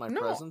dissing that in my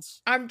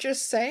presence? I'm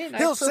just saying.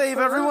 He'll save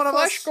every one of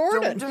Flesh us.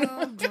 Gordon.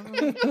 Dun, dun,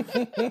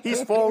 dun.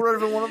 He's for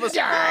every one of us.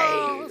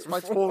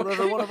 Mike's for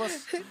every one of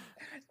us.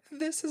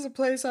 This is a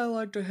place I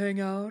like to hang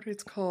out.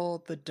 It's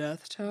called the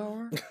Death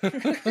Tower.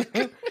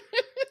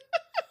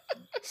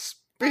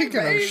 Speaking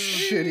of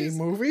shitty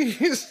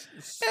movies,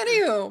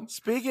 Anywho,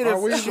 Speaking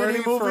of we ready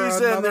shitty for movies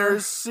and another their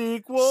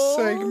sequels,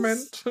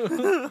 segment.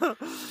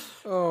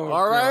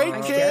 All right, I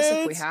kids. guess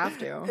if we have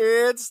to.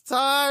 It's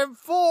time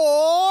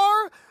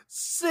for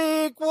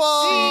sequel.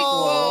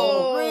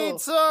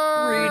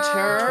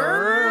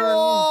 Return.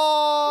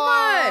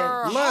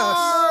 More. Less.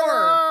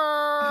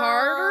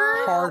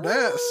 Harder.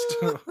 Hardest.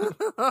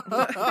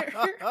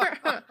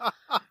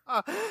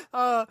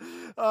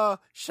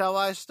 Shall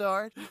I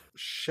start?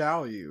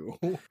 Shall you?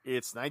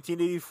 It's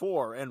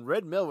 1984, and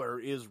Red Miller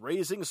is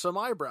raising some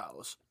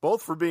eyebrows,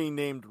 both for being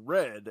named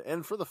Red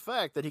and for the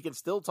fact that he can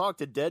still talk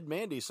to dead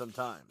Mandy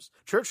sometimes.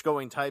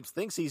 Church-going types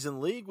thinks he's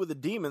in league with the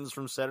demons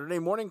from Saturday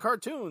morning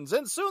cartoons,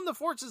 and soon the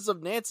forces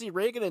of Nancy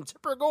Reagan and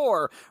Tipper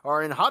Gore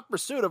are in hot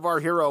pursuit of our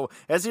hero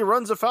as he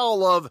runs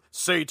afoul of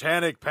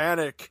satanic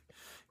panic.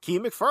 Key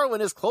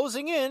McFarlane is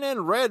closing in,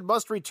 and Red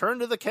must return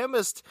to the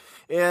chemist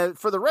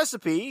for the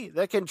recipe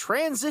that can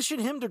transition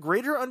him to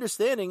greater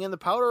understanding in the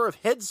power of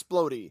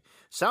head-splody.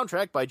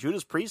 Soundtrack by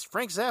Judas Priest,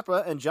 Frank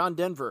Zappa, and John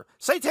Denver.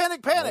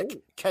 Satanic Panic!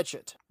 Oh. Catch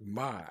it.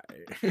 My.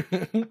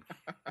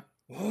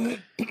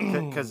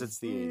 Because it's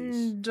the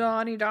 80s.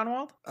 Donnie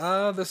Donwald?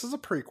 This is a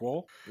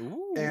prequel,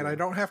 Ooh. and I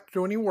don't have to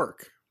do any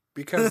work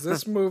because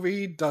this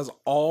movie does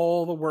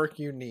all the work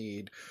you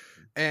need.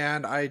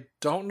 And I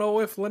don't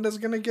know if Linda's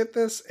going to get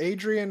this.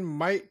 Adrian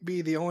might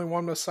be the only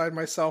one beside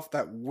myself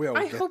that will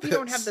I get hope this. you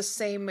don't have the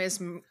same as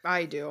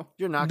I do.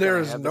 You're not.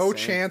 There's have no the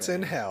same chance thing.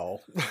 in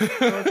hell.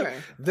 Okay.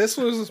 This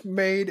was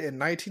made in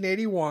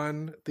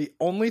 1981. The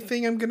only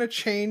thing I'm going to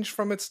change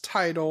from its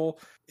title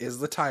is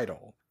the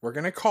title. We're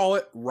going to call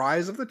it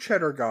Rise of the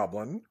Cheddar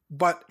Goblin,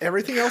 but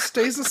everything else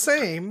stays the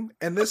same.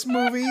 And this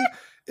movie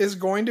is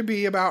going to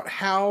be about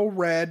how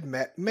Red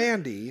met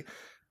Mandy.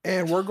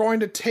 And we're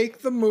going to take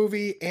the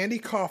movie Andy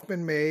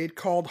Kaufman made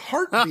called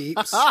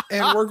Heartbeeps,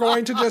 and we're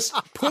going to just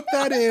put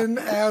that in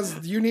as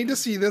you need to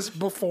see this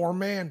before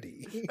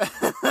Mandy.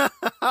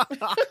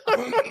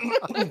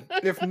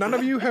 If none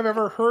of you have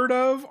ever heard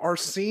of or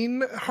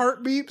seen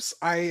Heartbeeps,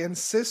 I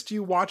insist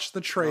you watch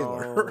the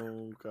trailer.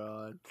 Oh,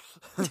 God.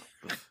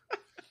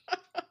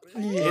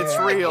 Yeah. It's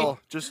real.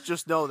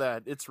 Just know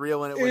that. It's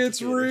real and it went It's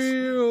to theaters.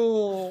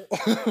 real.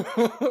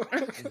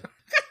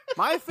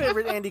 My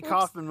favorite Andy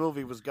Kaufman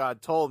movie was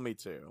God Told Me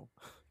To.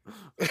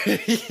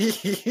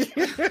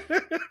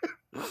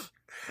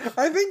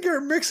 I think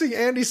you're mixing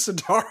Andy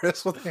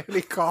Sidaris with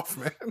Andy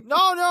Kaufman.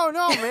 No,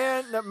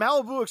 man.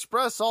 Malibu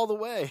Express all the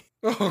way.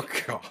 Oh,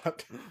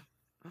 God.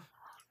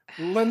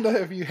 Linda,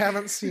 if you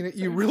haven't seen it,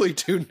 you really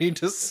do need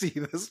to see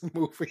this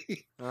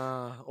movie.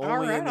 Only All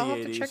right, in the I'll 80s.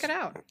 have to check it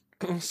out.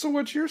 So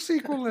what's your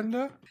sequel,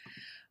 Linda?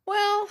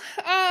 Well,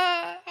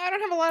 I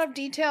don't have a lot of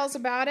details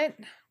about it,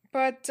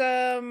 But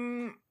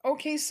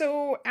okay,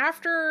 so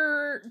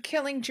after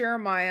killing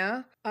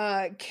Jeremiah,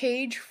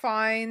 Cage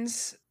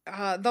finds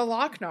the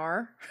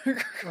Lochnar.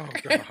 Oh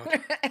god.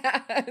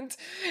 And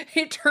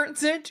he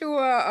turns into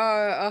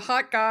a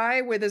hot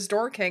guy with his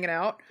dork hanging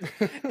out.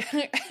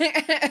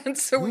 And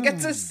so we get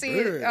to see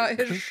his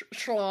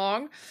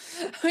schlong.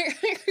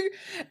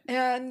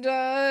 And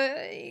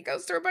he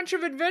goes through a bunch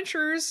of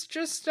adventures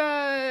just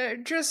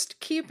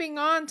keeping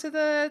on to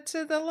the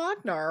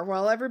Lochnar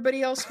while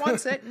everybody else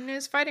wants it and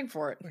is fighting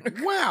for it.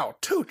 Wow,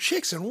 2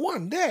 chicks in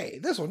one day.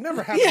 This will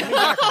never happen to me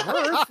back on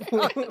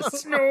Earth.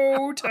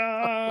 Snow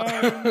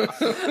time.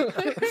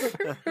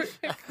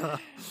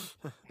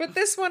 But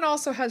this one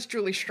also has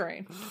Julie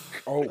Strain.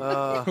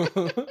 Oh.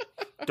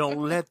 Don't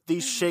let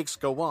these shakes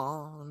go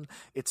on.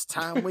 It's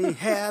time we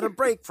had a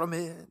break from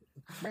it.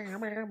 I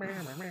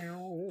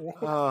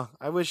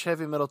wish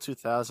Heavy Metal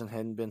 2000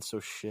 hadn't been so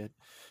shit.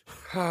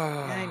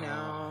 I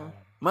know.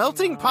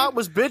 Melting Pot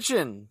was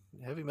bitchin'.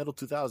 Heavy Metal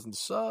 2000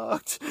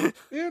 sucked.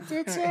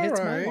 It's all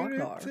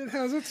right. It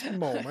has its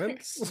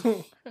moments.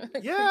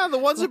 Yeah, the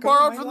ones that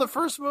borrowed from the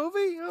first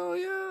movie. Oh,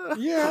 yeah.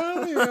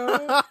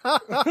 Yeah.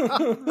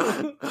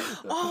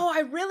 Oh, I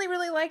really,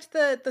 really liked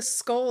the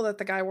skull that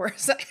the guy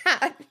wears.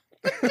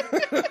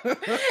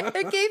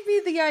 It gave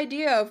me the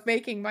idea of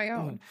making my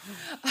own.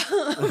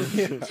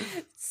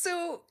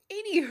 So,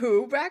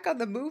 anywho, back on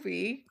the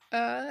movie,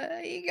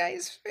 you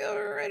guys feel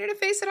ready to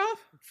face it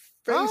off?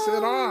 Face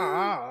it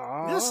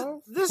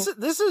off. This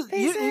is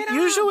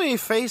usually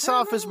face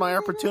off is my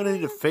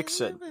opportunity to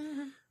fix it.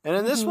 And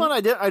in this one,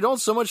 I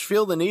don't so much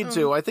feel the need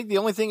to. I think the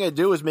only thing I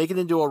do is make it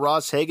into a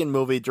Ross Hagen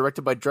movie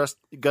directed by Gus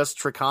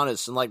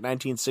Triconis in like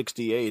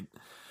 1968.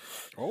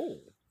 Oh.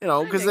 You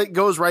know, because it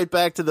goes right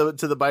back to the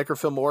biker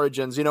film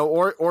origins, you know,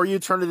 or you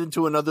turn it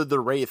into another The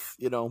Wraith,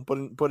 you know,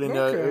 put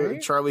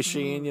in Charlie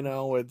Sheen, you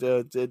know, with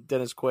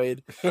Dennis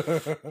Quaid.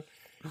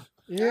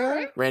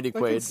 Yeah, Randy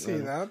Quaid. I can see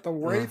that. The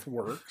Wraith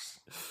works.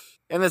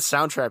 And the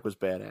soundtrack was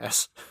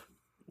badass.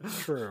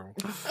 True.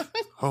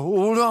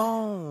 Hold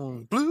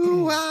on,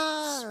 blue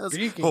eyes.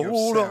 Speaking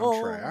Hold of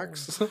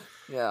soundtracks.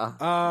 Yeah.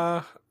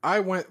 I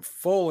went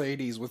full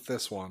 80s with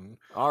this one.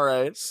 All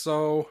right.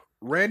 So,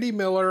 Randy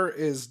Miller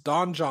is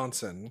Don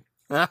Johnson.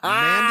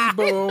 Mandy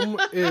Boom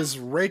is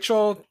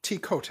Rachel T.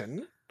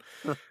 Cotten.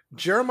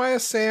 Jeremiah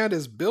Sand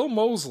is Bill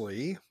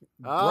Moseley.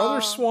 Brother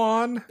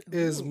Swan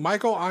is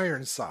Michael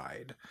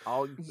Ironside.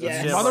 Oh,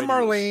 yes. Mother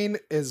Marlene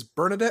is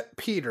Bernadette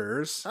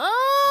Peters.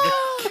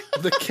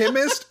 The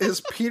chemist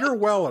is Peter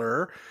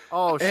Weller.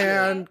 Oh, shit.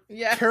 And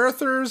Yeah.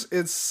 Carruthers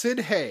is Sid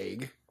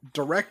Haig.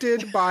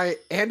 Directed by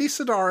Andy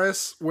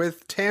Sidaris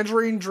with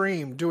Tangerine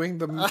Dream doing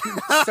the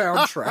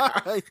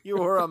soundtrack. You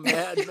were a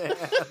madman.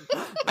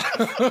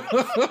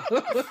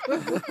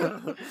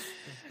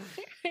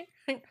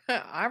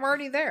 I'm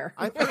already there.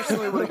 I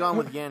personally would have gone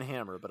with Jan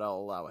Hammer, but I'll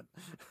allow it.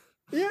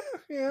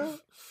 Yeah.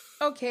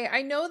 Okay,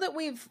 I know that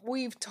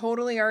we've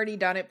totally already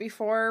done it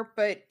before,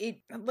 but it,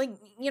 like,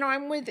 you know,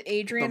 I'm with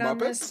Adrian The on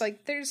Muppets? this.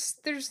 Like, there's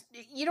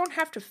you don't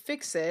have to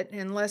fix it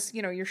unless,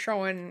 you know, you're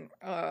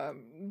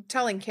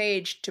telling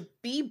Cage to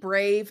be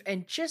brave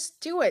and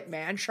just do it,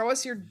 man. Show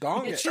us your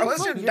Dong it. Show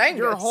us your Your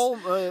dangus. whole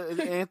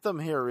anthem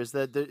here is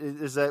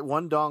that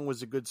one dong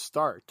was a good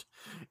start,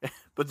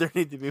 but there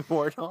need to be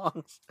more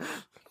dongs.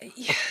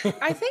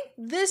 I think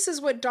this is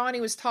what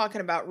Donnie was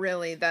talking about,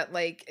 really, that,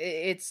 like,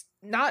 it's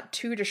not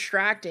too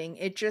distracting.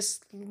 It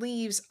just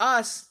leaves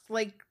us,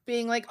 like,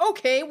 being like,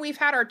 okay, we've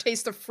had our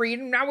taste of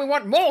freedom, now we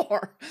want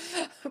more.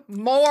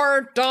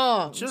 More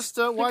dongs. Just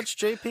watch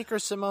J.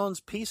 Peeker Simone's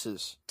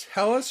Pieces.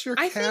 Tell us your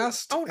I think-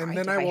 cast, oh, and I-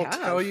 then I I will have.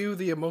 tell you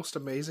the most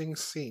amazing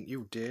scene.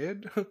 You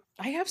did?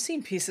 I have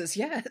seen Pieces,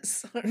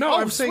 yes. No, Oh,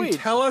 I'm saying sweet.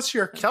 tell us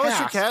your cast. Tell us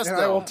your cast, and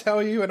I though. will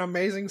tell you an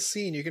amazing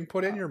scene you can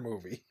put in your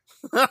movie.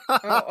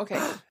 Oh, okay.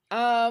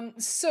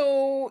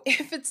 So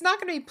if it's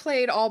not going to be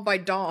played all by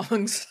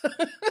dongs,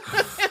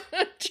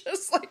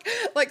 just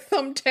like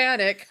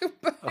Thumbtanic,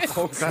 but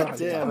Oh, God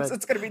damn it.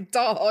 it's going to be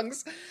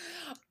dongs.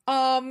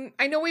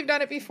 I know we've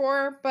done it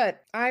before,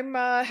 but I'm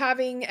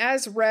having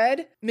as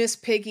Red Miss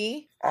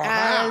Piggy,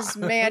 Aha. as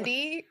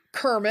Mandy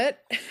Kermit,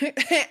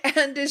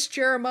 and as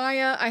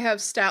Jeremiah I have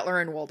Statler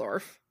and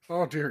Waldorf.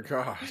 Oh, dear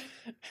God.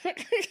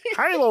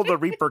 Hilo the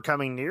Reaper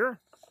coming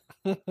near.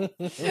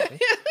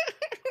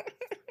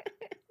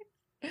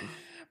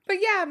 But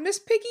yeah, Miss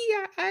Piggy,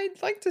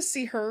 I'd like to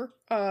see her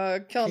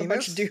killing a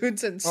bunch of Penis?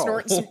 dudes and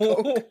snorting some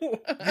coke.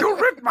 You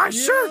ripped my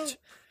shirt!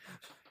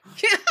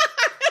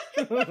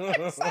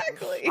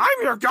 Exactly.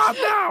 I'm your god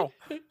now!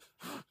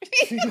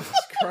 Jesus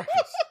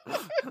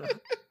Christ.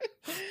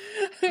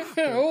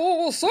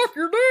 Oh, suck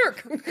your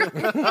dick.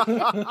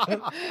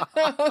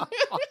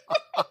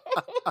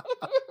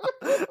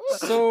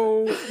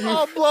 So,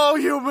 I'll blow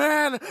you,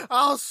 man!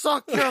 I'll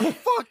suck your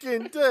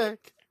fucking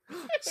dick!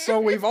 so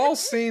we've all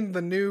seen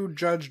the new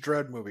Judge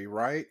Dredd movie,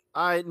 right?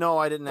 I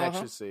didn't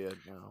actually see it,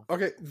 no.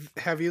 Okay,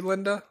 have you,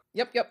 Linda?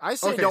 Yep. I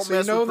say Okay, don't so you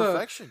mess know with the-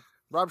 perfection.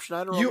 Rob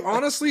Schneider. You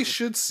honestly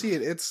should see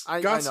it. It's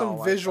got some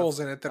visuals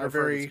in it that are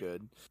very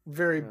good.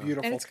 Very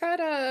beautiful. And it's got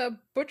a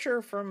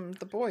Butcher from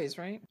The Boys,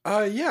 right?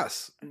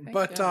 Yes.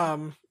 But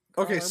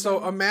okay,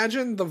 so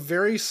imagine the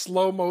very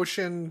slow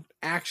motion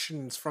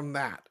actions from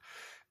that.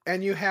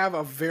 And you have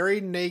a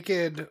very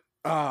naked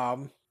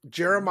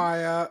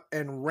Jeremiah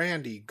and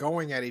Randy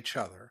going at each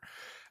other.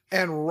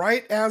 And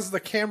right as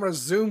the camera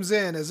zooms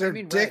in, as their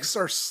dicks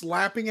are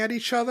slapping at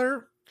each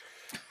other,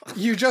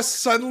 you just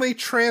suddenly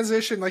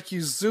transition, like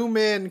you zoom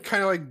in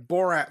kind of like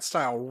Borat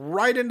style,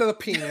 right into the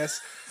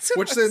penis,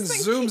 which then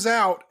zooms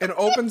out and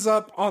opens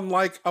up on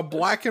like a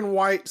black and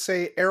white,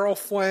 say, Errol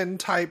Flynn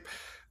type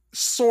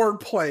sword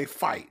play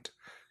fight.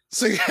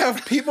 So you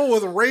have people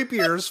with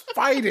rapiers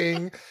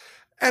fighting,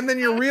 and then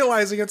you're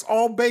realizing it's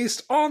all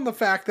based on the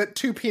fact that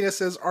two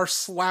penises are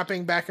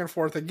slapping back and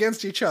forth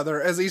against each other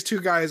as these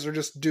two guys are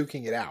just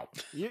duking it out.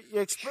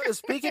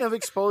 Speaking of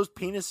exposed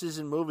penises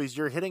in movies,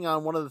 you're hitting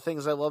on one of the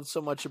things I loved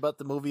so much about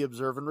the movie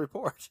Observe and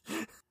Report.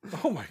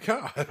 Oh my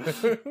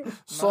God.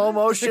 Slow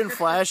motion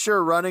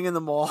flasher running in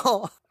the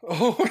mall.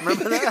 Oh,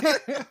 remember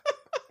that?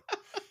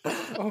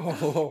 Oh,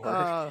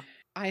 Lord.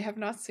 I have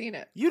not seen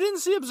it. You didn't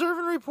see Observe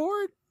and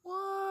Report? What?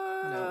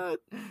 No.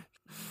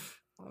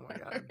 Oh my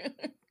God.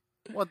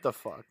 What the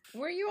fuck?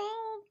 Were you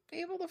all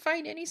able to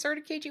find any sort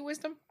of cagey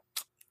wisdom?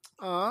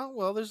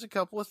 Well, there's a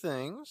couple of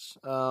things.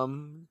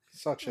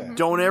 Such as?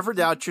 Don't ever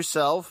doubt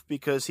yourself,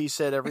 because he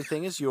said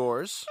everything is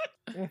yours.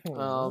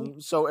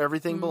 So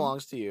everything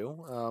belongs to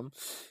you.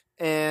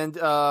 And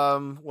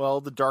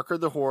well, the darker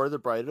the whore, the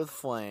brighter the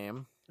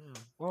flame.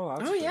 Well,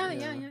 that's yeah.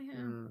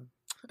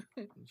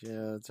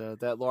 Yeah,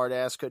 that lard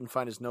ass couldn't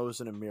find his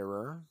nose in a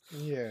mirror.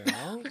 Yeah.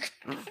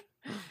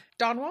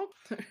 Donwald?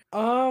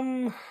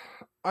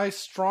 I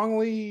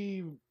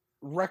strongly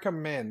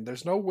recommend,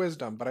 there's no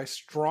wisdom, but I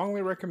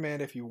strongly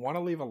recommend, if you want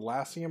to leave a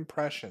lasting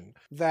impression,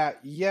 that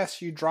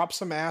yes, you drop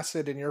some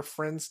acid in your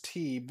friend's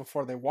tea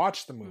before they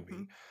watch the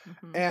movie.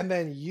 And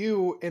then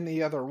you, in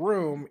the other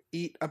room,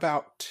 eat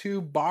about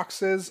 2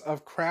 boxes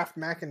of Kraft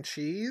mac and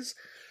cheese.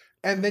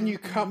 And then you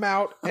come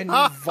out and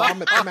you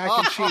vomit the mac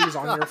and cheese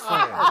on your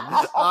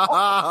friends.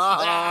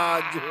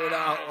 Do it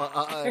out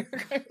loud.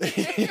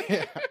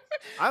 Yeah.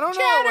 I don't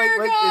know.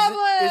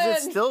 Is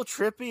it still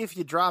trippy if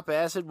you drop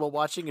acid while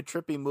watching a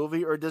trippy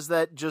movie, or does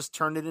that just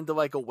turn it into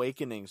like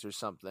Awakenings or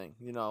something?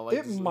 You know, like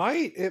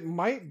it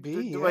might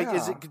be.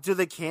 Do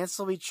they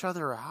cancel each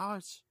other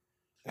out?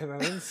 In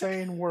an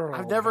insane world.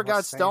 I've never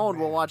got stoned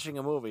while watching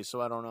a movie, so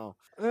I don't know.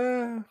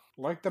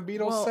 Like the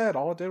Beatles said,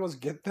 all it did was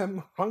get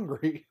them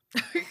hungry.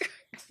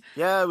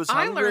 Yeah, it was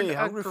hungry. I learned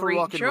hungry for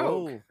rock and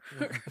roll.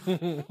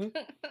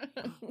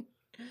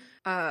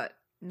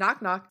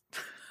 Knock knock.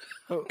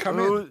 Come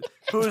in.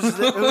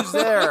 Who's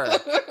there?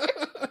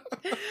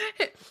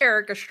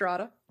 Eric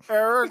Estrada.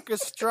 Eric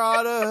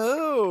Estrada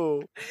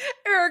who?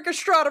 Eric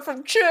Estrada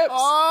from Chips.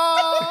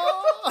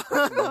 Oh!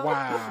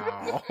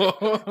 Wow.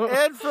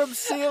 And from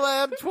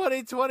C-Lab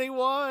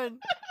 2021.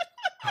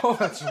 Oh,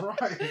 that's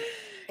right.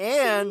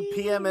 And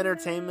PM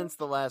Entertainment's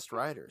The Last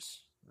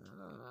Riders.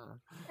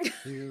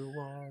 You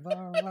are the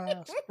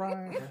last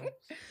riders.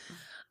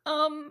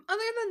 Other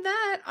than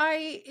that,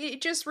 it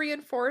just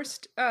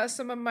reinforced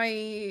some of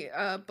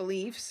my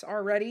beliefs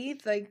already,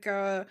 like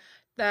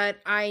that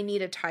I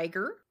need a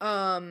tiger.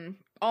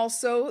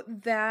 Also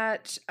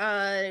that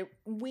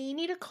we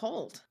need a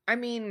cult. I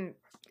mean,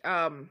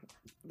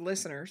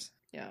 listeners,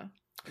 yeah.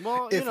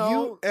 Well, if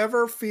you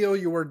ever feel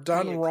you were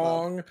done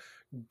wrong,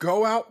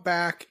 go out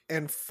back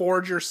and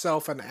forge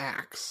yourself an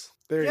axe.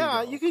 There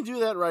you can do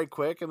that right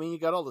quick. I mean, you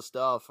got all the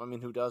stuff. I mean,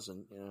 who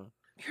doesn't? You know.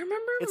 You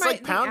remember it's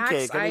like pound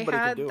cake. Anybody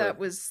I had can do that it.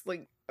 was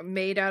like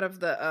made out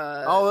of the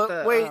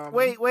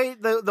wait.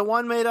 The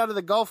one made out of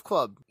the golf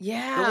club.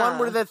 Yeah. The one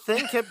where that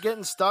thing kept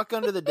getting stuck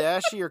under the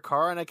dash of your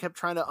car, and I kept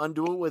trying to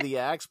undo it with the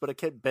axe, but I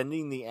kept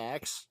bending the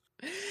axe.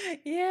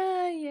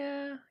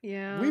 Yeah.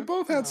 We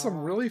both had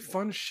some really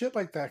fun shit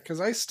like that, because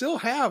I still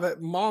have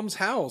at Mom's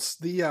house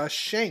the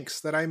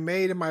shanks that I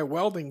made in my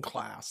welding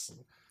class.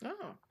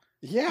 Oh.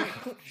 Yeah.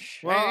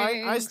 Well,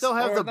 I still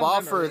have the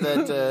boffer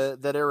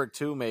that Eric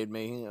 2 made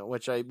me,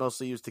 which I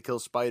mostly use to kill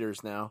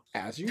spiders now.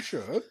 As you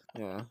should.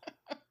 Yeah.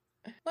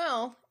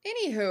 Well,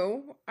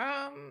 anywho,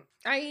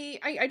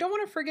 I don't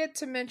want to forget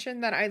to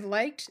mention that I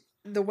liked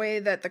the way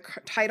that the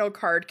title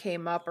card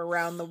came up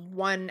around the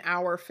 1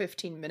 hour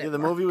 15 minute. Yeah, the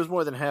mark. movie was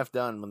more than half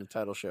done when the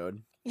title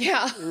showed.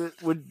 Yeah, I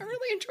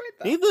really enjoyed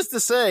that. Needless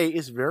to say,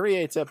 it's very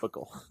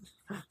atypical.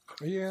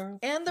 Yeah.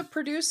 And the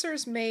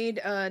producers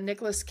made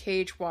Nicolas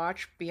Cage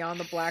watch Beyond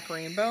the Black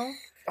Rainbow.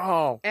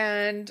 Oh.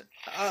 And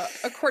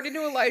according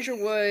to Elijah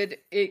Wood,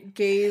 it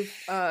gave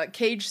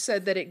Cage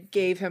said that it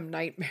gave him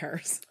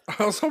nightmares.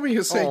 I was hoping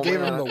you'd say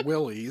gave him the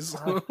willies.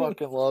 I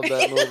fucking love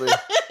that movie.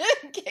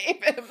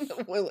 Gave him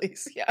the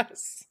willies,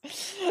 yes.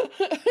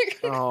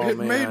 It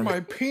made my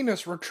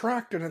penis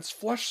retract in its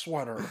flesh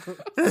sweater.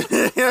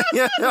 The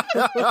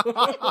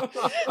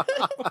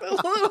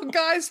little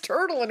guy's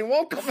turtle and he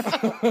won't come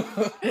out.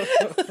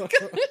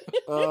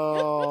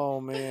 Oh,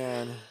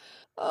 man.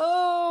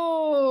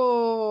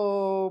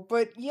 Oh,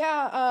 but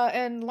yeah,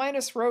 and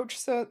Linus Roach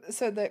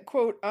said that,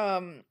 quote,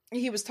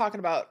 he was talking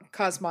about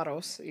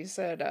Cosmatos. He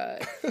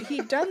said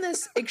he'd done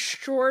this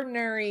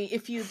extraordinary,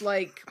 if you'd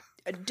like,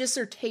 a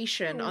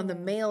dissertation on the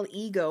male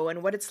ego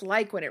and what it's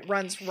like when it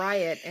runs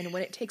riot and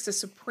when it takes a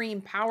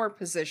supreme power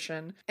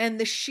position and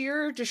the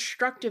sheer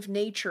destructive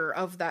nature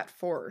of that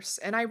force.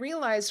 And I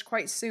realized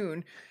quite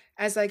soon,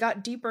 as I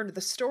got deeper into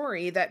the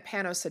story that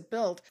Panos had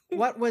built,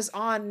 what was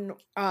on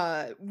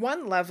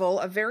one level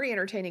a very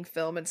entertaining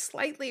film and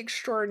slightly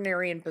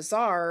extraordinary and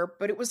bizarre,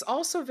 but it was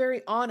also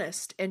very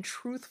honest and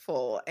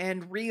truthful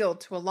and real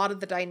to a lot of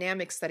the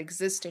dynamics that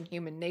exist in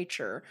human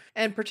nature,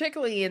 and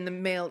particularly in the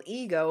male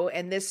ego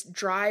and this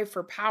drive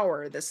for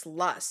power, this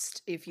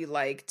lust, if you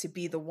like, to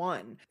be the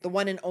one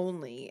and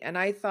only. And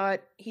I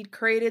thought he'd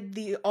created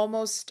the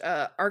almost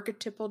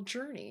archetypal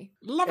journey.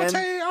 Levite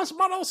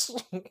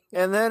Osmanos!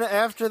 And then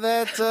after that,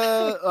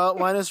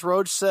 Linus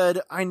Roach said,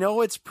 I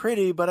know it's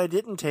pretty, but I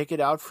didn't take it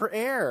out for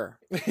air.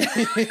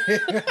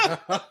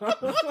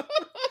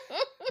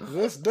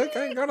 This dick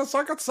ain't gonna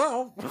suck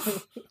itself.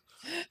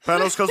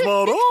 Panos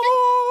Cosmatos!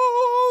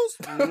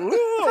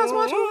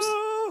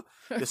 Cosmatos!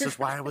 This is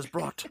why I was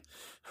brought.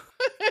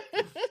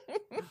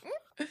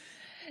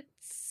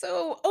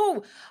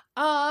 So,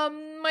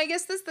 I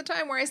guess this is the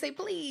time where I say,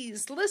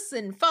 please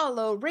listen,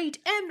 follow, rate,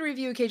 and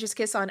review Cage's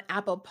Kiss on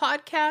Apple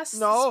Podcasts.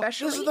 No, this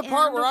is the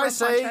part where I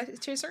say,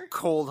 Chaser.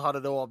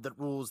 Cold-hearted orb that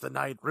rules the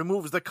night,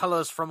 removes the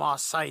colors from our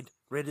sight.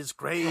 Red is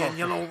gray and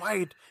yellow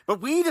white, but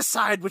we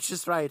decide which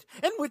is right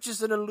and which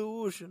is an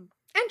illusion.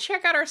 And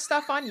check out our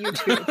stuff on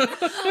YouTube.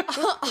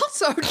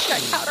 Also,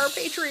 check out our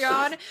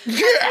Patreon,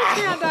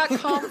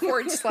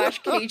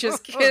 patreon.com/Cage's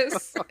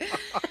Kiss.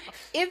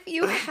 If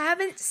you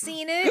haven't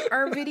seen it,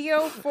 our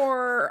video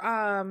for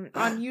on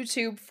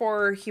YouTube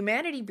for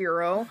Humanity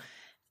Bureau,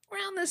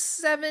 around the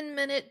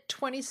 7-minute,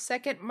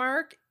 20-second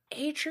mark,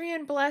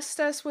 Adrian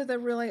blessed us with a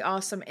really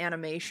awesome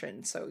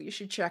animation, so you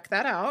should check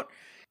that out.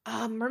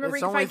 Remember, it's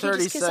you can only find 30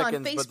 Cage's Kiss on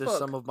seconds, Facebook. but there's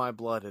some of my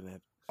blood in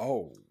it.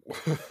 Oh.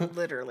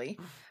 Literally.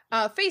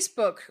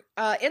 Facebook,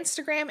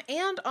 Instagram,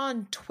 and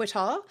on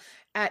Twitter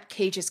at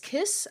Cage's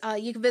Kiss.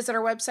 You can visit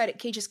our website at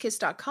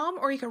cageskiss.com,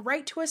 or you can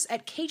write to us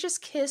at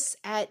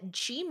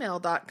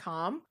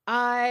cageskiss@gmail.com.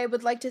 I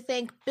would like to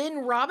thank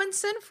Ben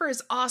Robinson for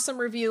his awesome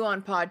review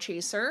on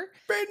Podchaser.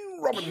 Ben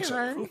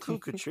Robinson.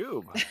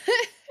 Cuckoo.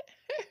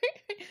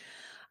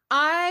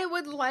 I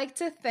would like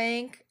to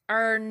thank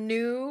our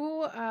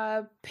new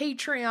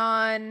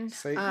Patreon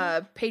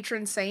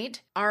patron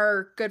saint,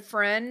 our good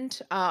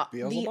friend,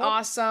 the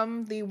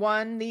awesome, the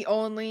one, the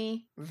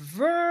only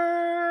Vern.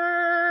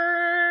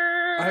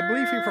 I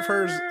believe he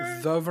prefers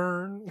the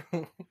Vern.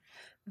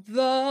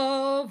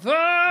 The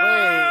Vern.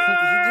 Wait, he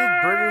did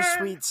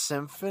Bittersweet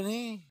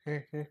Symphony?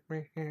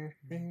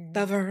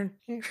 The Vern.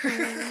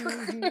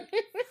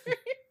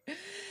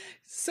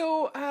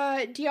 So,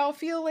 do y'all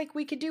feel like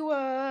we could do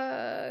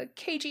a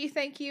KG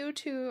thank you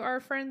to our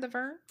friend the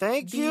Vern?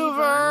 Thank you,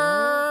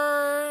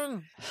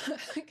 Vern!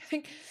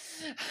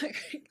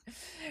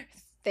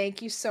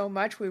 Thank you so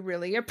much. We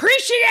really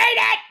appreciate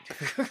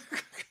it!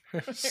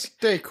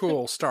 Stay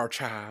cool, Star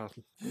Child.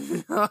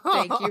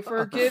 Thank you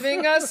for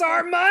giving us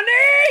our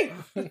money!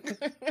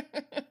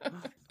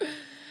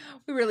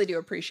 We really do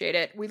appreciate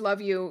it. We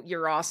love you.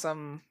 You're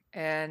awesome.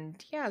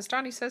 And yeah, as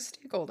Donnie says,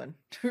 stay golden.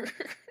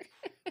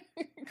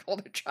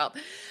 Golden child.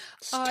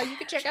 You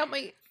can check out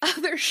my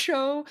other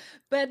show,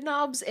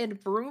 Bedknobs and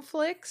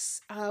Broomflicks.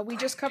 We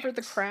just covered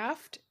The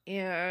Craft,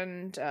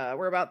 and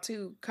we're about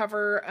to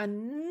cover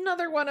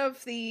another one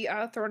of the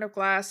Throne of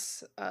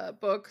Glass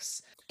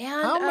books.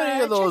 And how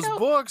many of those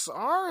books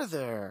are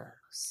there?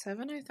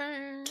 7, I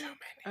think. Too many.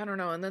 I don't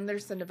know. And then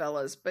there's the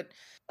novellas, but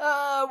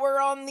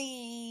we're on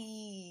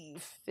the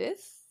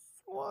 5th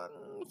one,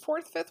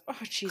 4th, 5th. Oh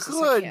Jesus!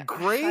 Good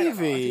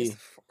gravy. The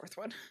 4th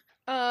one.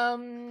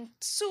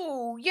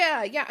 So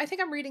yeah, I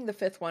think I'm reading the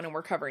 5th one and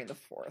we're covering the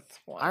 4th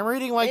one. I'm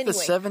reading the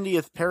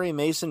 70th Perry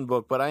Mason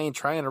book, but I ain't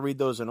trying to read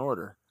those in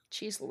order.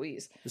 Jeez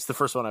Louise. It's the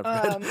first one I've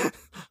read.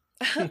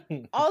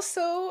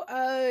 Also,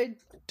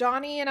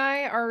 Donnie and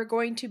I are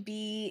going to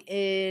be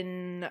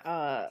in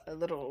a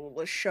little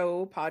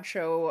pod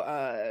show,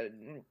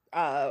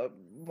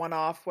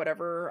 one-off,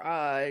 whatever,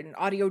 an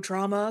audio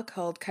drama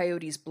called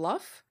Coyote's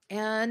Bluff.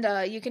 And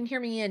you can hear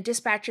me in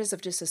Dispatches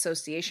of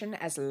Disassociation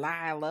as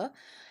Lila.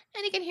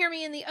 And you can hear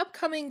me in the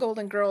upcoming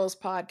Golden Girls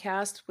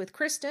podcast with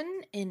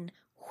Kristen in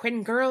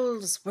When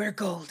Girls Were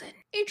Golden.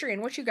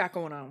 Adrian, what you got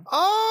going on?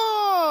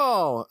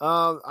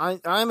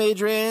 I'm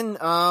Adrian.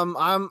 I'm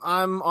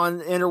on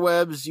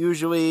interwebs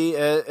usually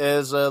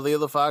as Leo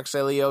the Fox,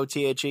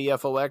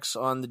 LeoTheFox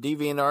on the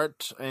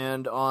DeviantArt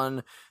and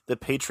on the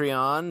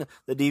Patreon.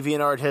 The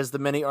DeviantArt has the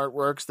many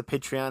artworks. The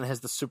Patreon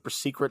has the super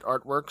secret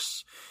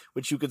artworks,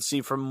 which you can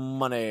see for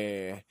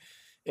money.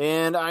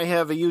 And I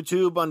have a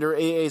YouTube under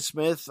AA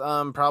Smith.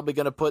 I'm probably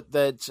going to put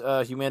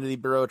that Humanity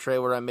Bureau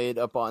trailer I made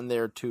up on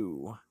there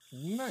too.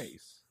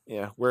 Nice.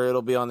 Yeah, where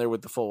it'll be on there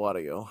with the full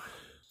audio.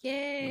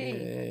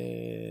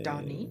 Yay.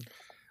 Donnie?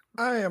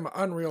 I am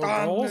Unreal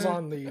Goals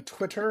on the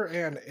Twitter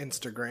and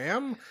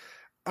Instagram.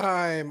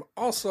 I'm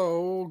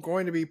also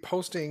going to be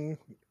posting,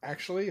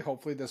 actually,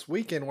 hopefully this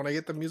weekend when I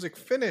get the music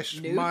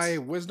finished, my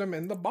Wisdom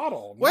in the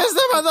Bottle.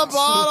 Wisdom in the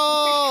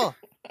Bottle!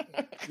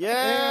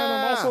 Yeah! And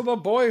I'm also the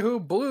boy who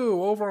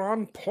blew over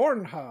on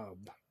Pornhub.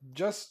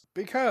 Just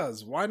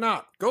because. Why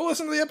not? Go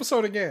listen to the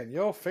episode again.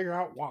 You'll figure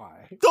out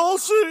why.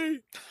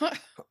 Dulcie!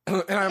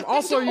 And I'm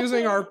also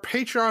using our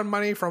Patreon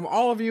money from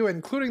all of you,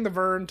 including the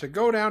Vern, to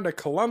go down to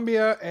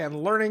Colombia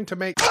and learning to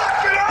make...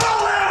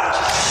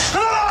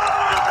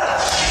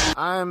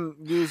 I'm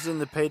using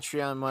the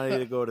Patreon money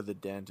to go to the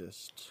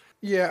dentist.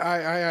 Yeah,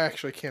 I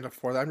actually can't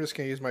afford that. I'm just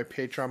going to use my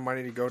Patreon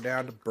money to go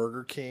down to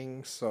Burger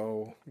King,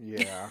 so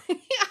yeah. I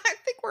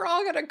think we're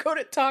all going to go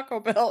to Taco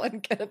Bell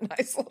and get a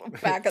nice little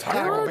bag of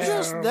Taco tacos. Bell.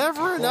 There's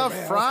never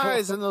enough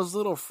fries in those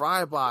little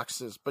fry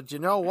boxes. But you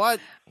know what?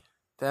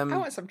 I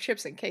want some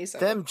chips and queso.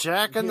 Them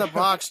Jack in the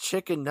Box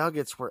chicken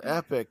nuggets were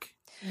epic.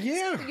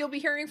 Yeah. You'll be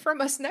hearing from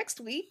us next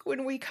week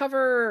when we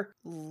cover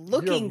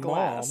Looking Your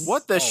Glass. mom.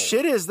 What the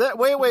shit is that?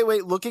 Wait.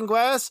 Looking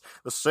Glass?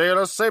 The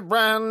sailors say,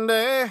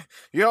 Brandy,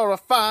 you're a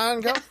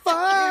fine girl,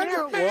 fine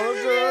girl. What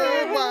a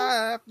good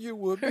wife you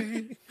would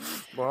be.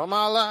 For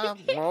my life,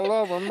 all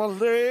over my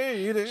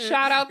lady.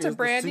 Shout out to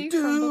Brandy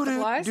from Book of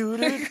Lies.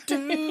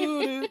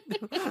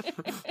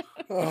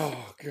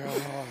 Oh,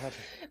 God.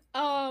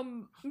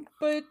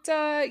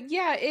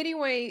 Yeah,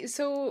 anyway,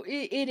 so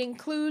it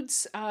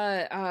includes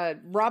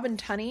Robin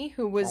Tunney,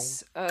 who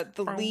was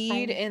the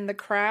lead in The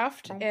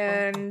Craft,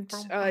 and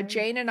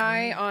Jane and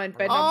I on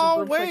Bedknobs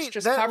and Broomsticks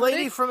just that covered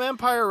lady it. from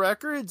Empire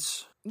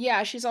Records?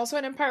 Yeah, she's also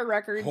at Empire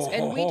Records,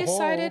 and we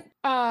decided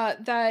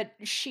that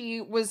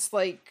she was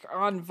like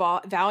on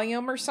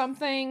Valium or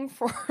something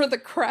for The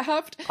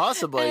Craft.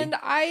 Possibly. And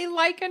I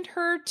likened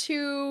her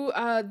to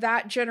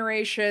that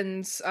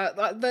generation's,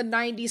 the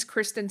 90s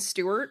Kristen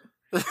Stewart.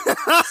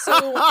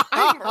 So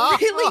I'm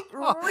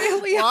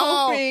really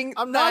hoping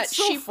I'm not that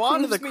so she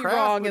fond of proves The me Craft,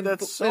 wrong but in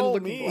that's so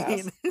Looking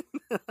Glass. mean.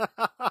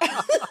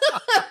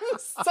 I'm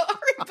sorry,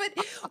 but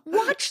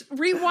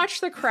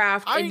rewatch The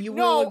Craft and you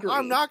will agree.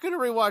 I'm not going to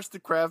rewatch The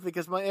Craft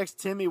because my ex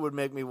Timmy would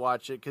make me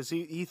watch it because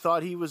he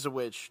thought he was a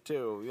witch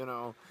too, you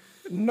know.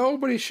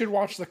 Nobody should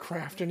watch The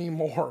Craft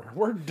anymore.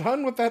 We're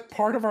done with that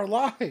part of our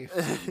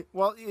life.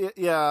 Well,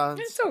 yeah.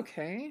 It's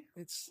okay.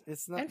 It's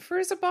not. And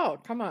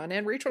Frisabelle, come on,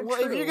 and Rachel Well,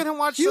 True. if you're going to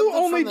watch You something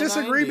only from the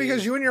disagree 90s,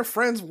 because you and your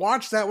friends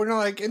watch that when you're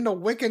like into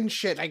Wiccan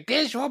shit. Like,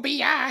 this will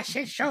be us.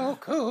 It's so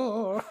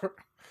cool.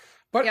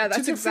 But yeah, to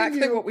that's defend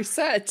exactly you, what we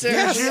said. Too.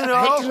 Yes, You I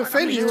know, hate to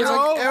defend you. It's you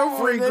like know,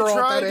 every they girl at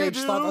tried that to age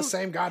thought do the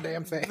same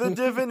goddamn thing. the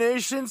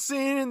divination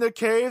scene in the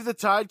cave, the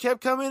tide kept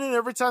coming in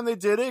every time they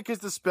did it because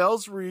the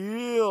spell's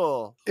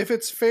real. If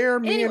it's fair,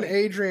 me and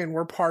Anyway. Adrian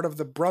were part of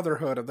the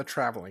Brotherhood of the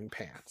Traveling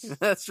Pants.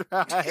 That's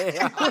right.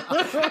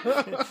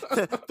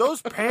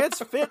 Those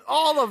pants fit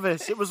all of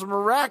us. It was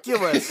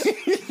miraculous.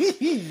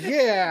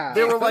 Yeah.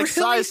 They were like really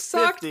size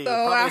sucked 50.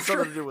 though Probably after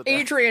something to do with that.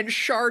 Adrian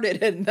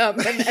sharded in them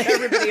and then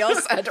everybody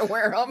else had to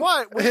wear them.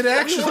 What? It We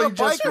actually were a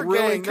just biker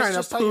really gang. That's kind of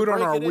just how you pooed on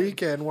break our it in.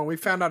 weekend when we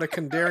found out a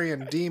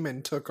Kandarian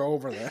demon took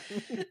over that.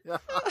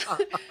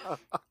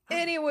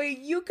 Anyway,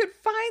 you could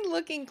find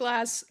Looking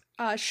Glass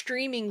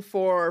streaming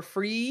for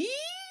free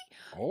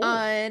Oh.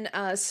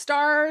 on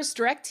Stars,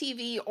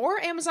 DirecTV, or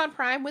Amazon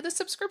Prime with a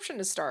subscription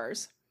to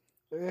Stars.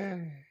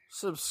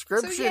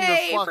 Subscription So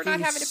yay to for fucking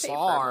not having to pay for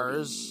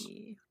a SARS.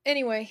 movie.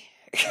 Anyway.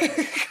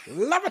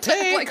 Levity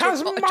I'd like to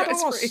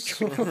apologize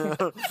for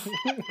Cosmatos.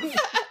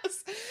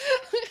 Yes.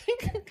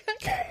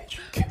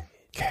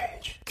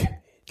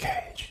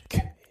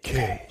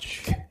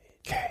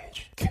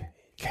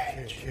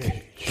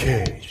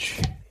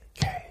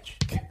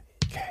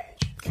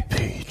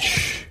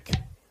 Peach.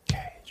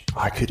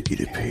 I could eat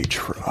a peach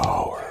for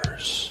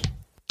hours.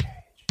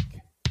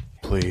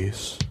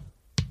 Please.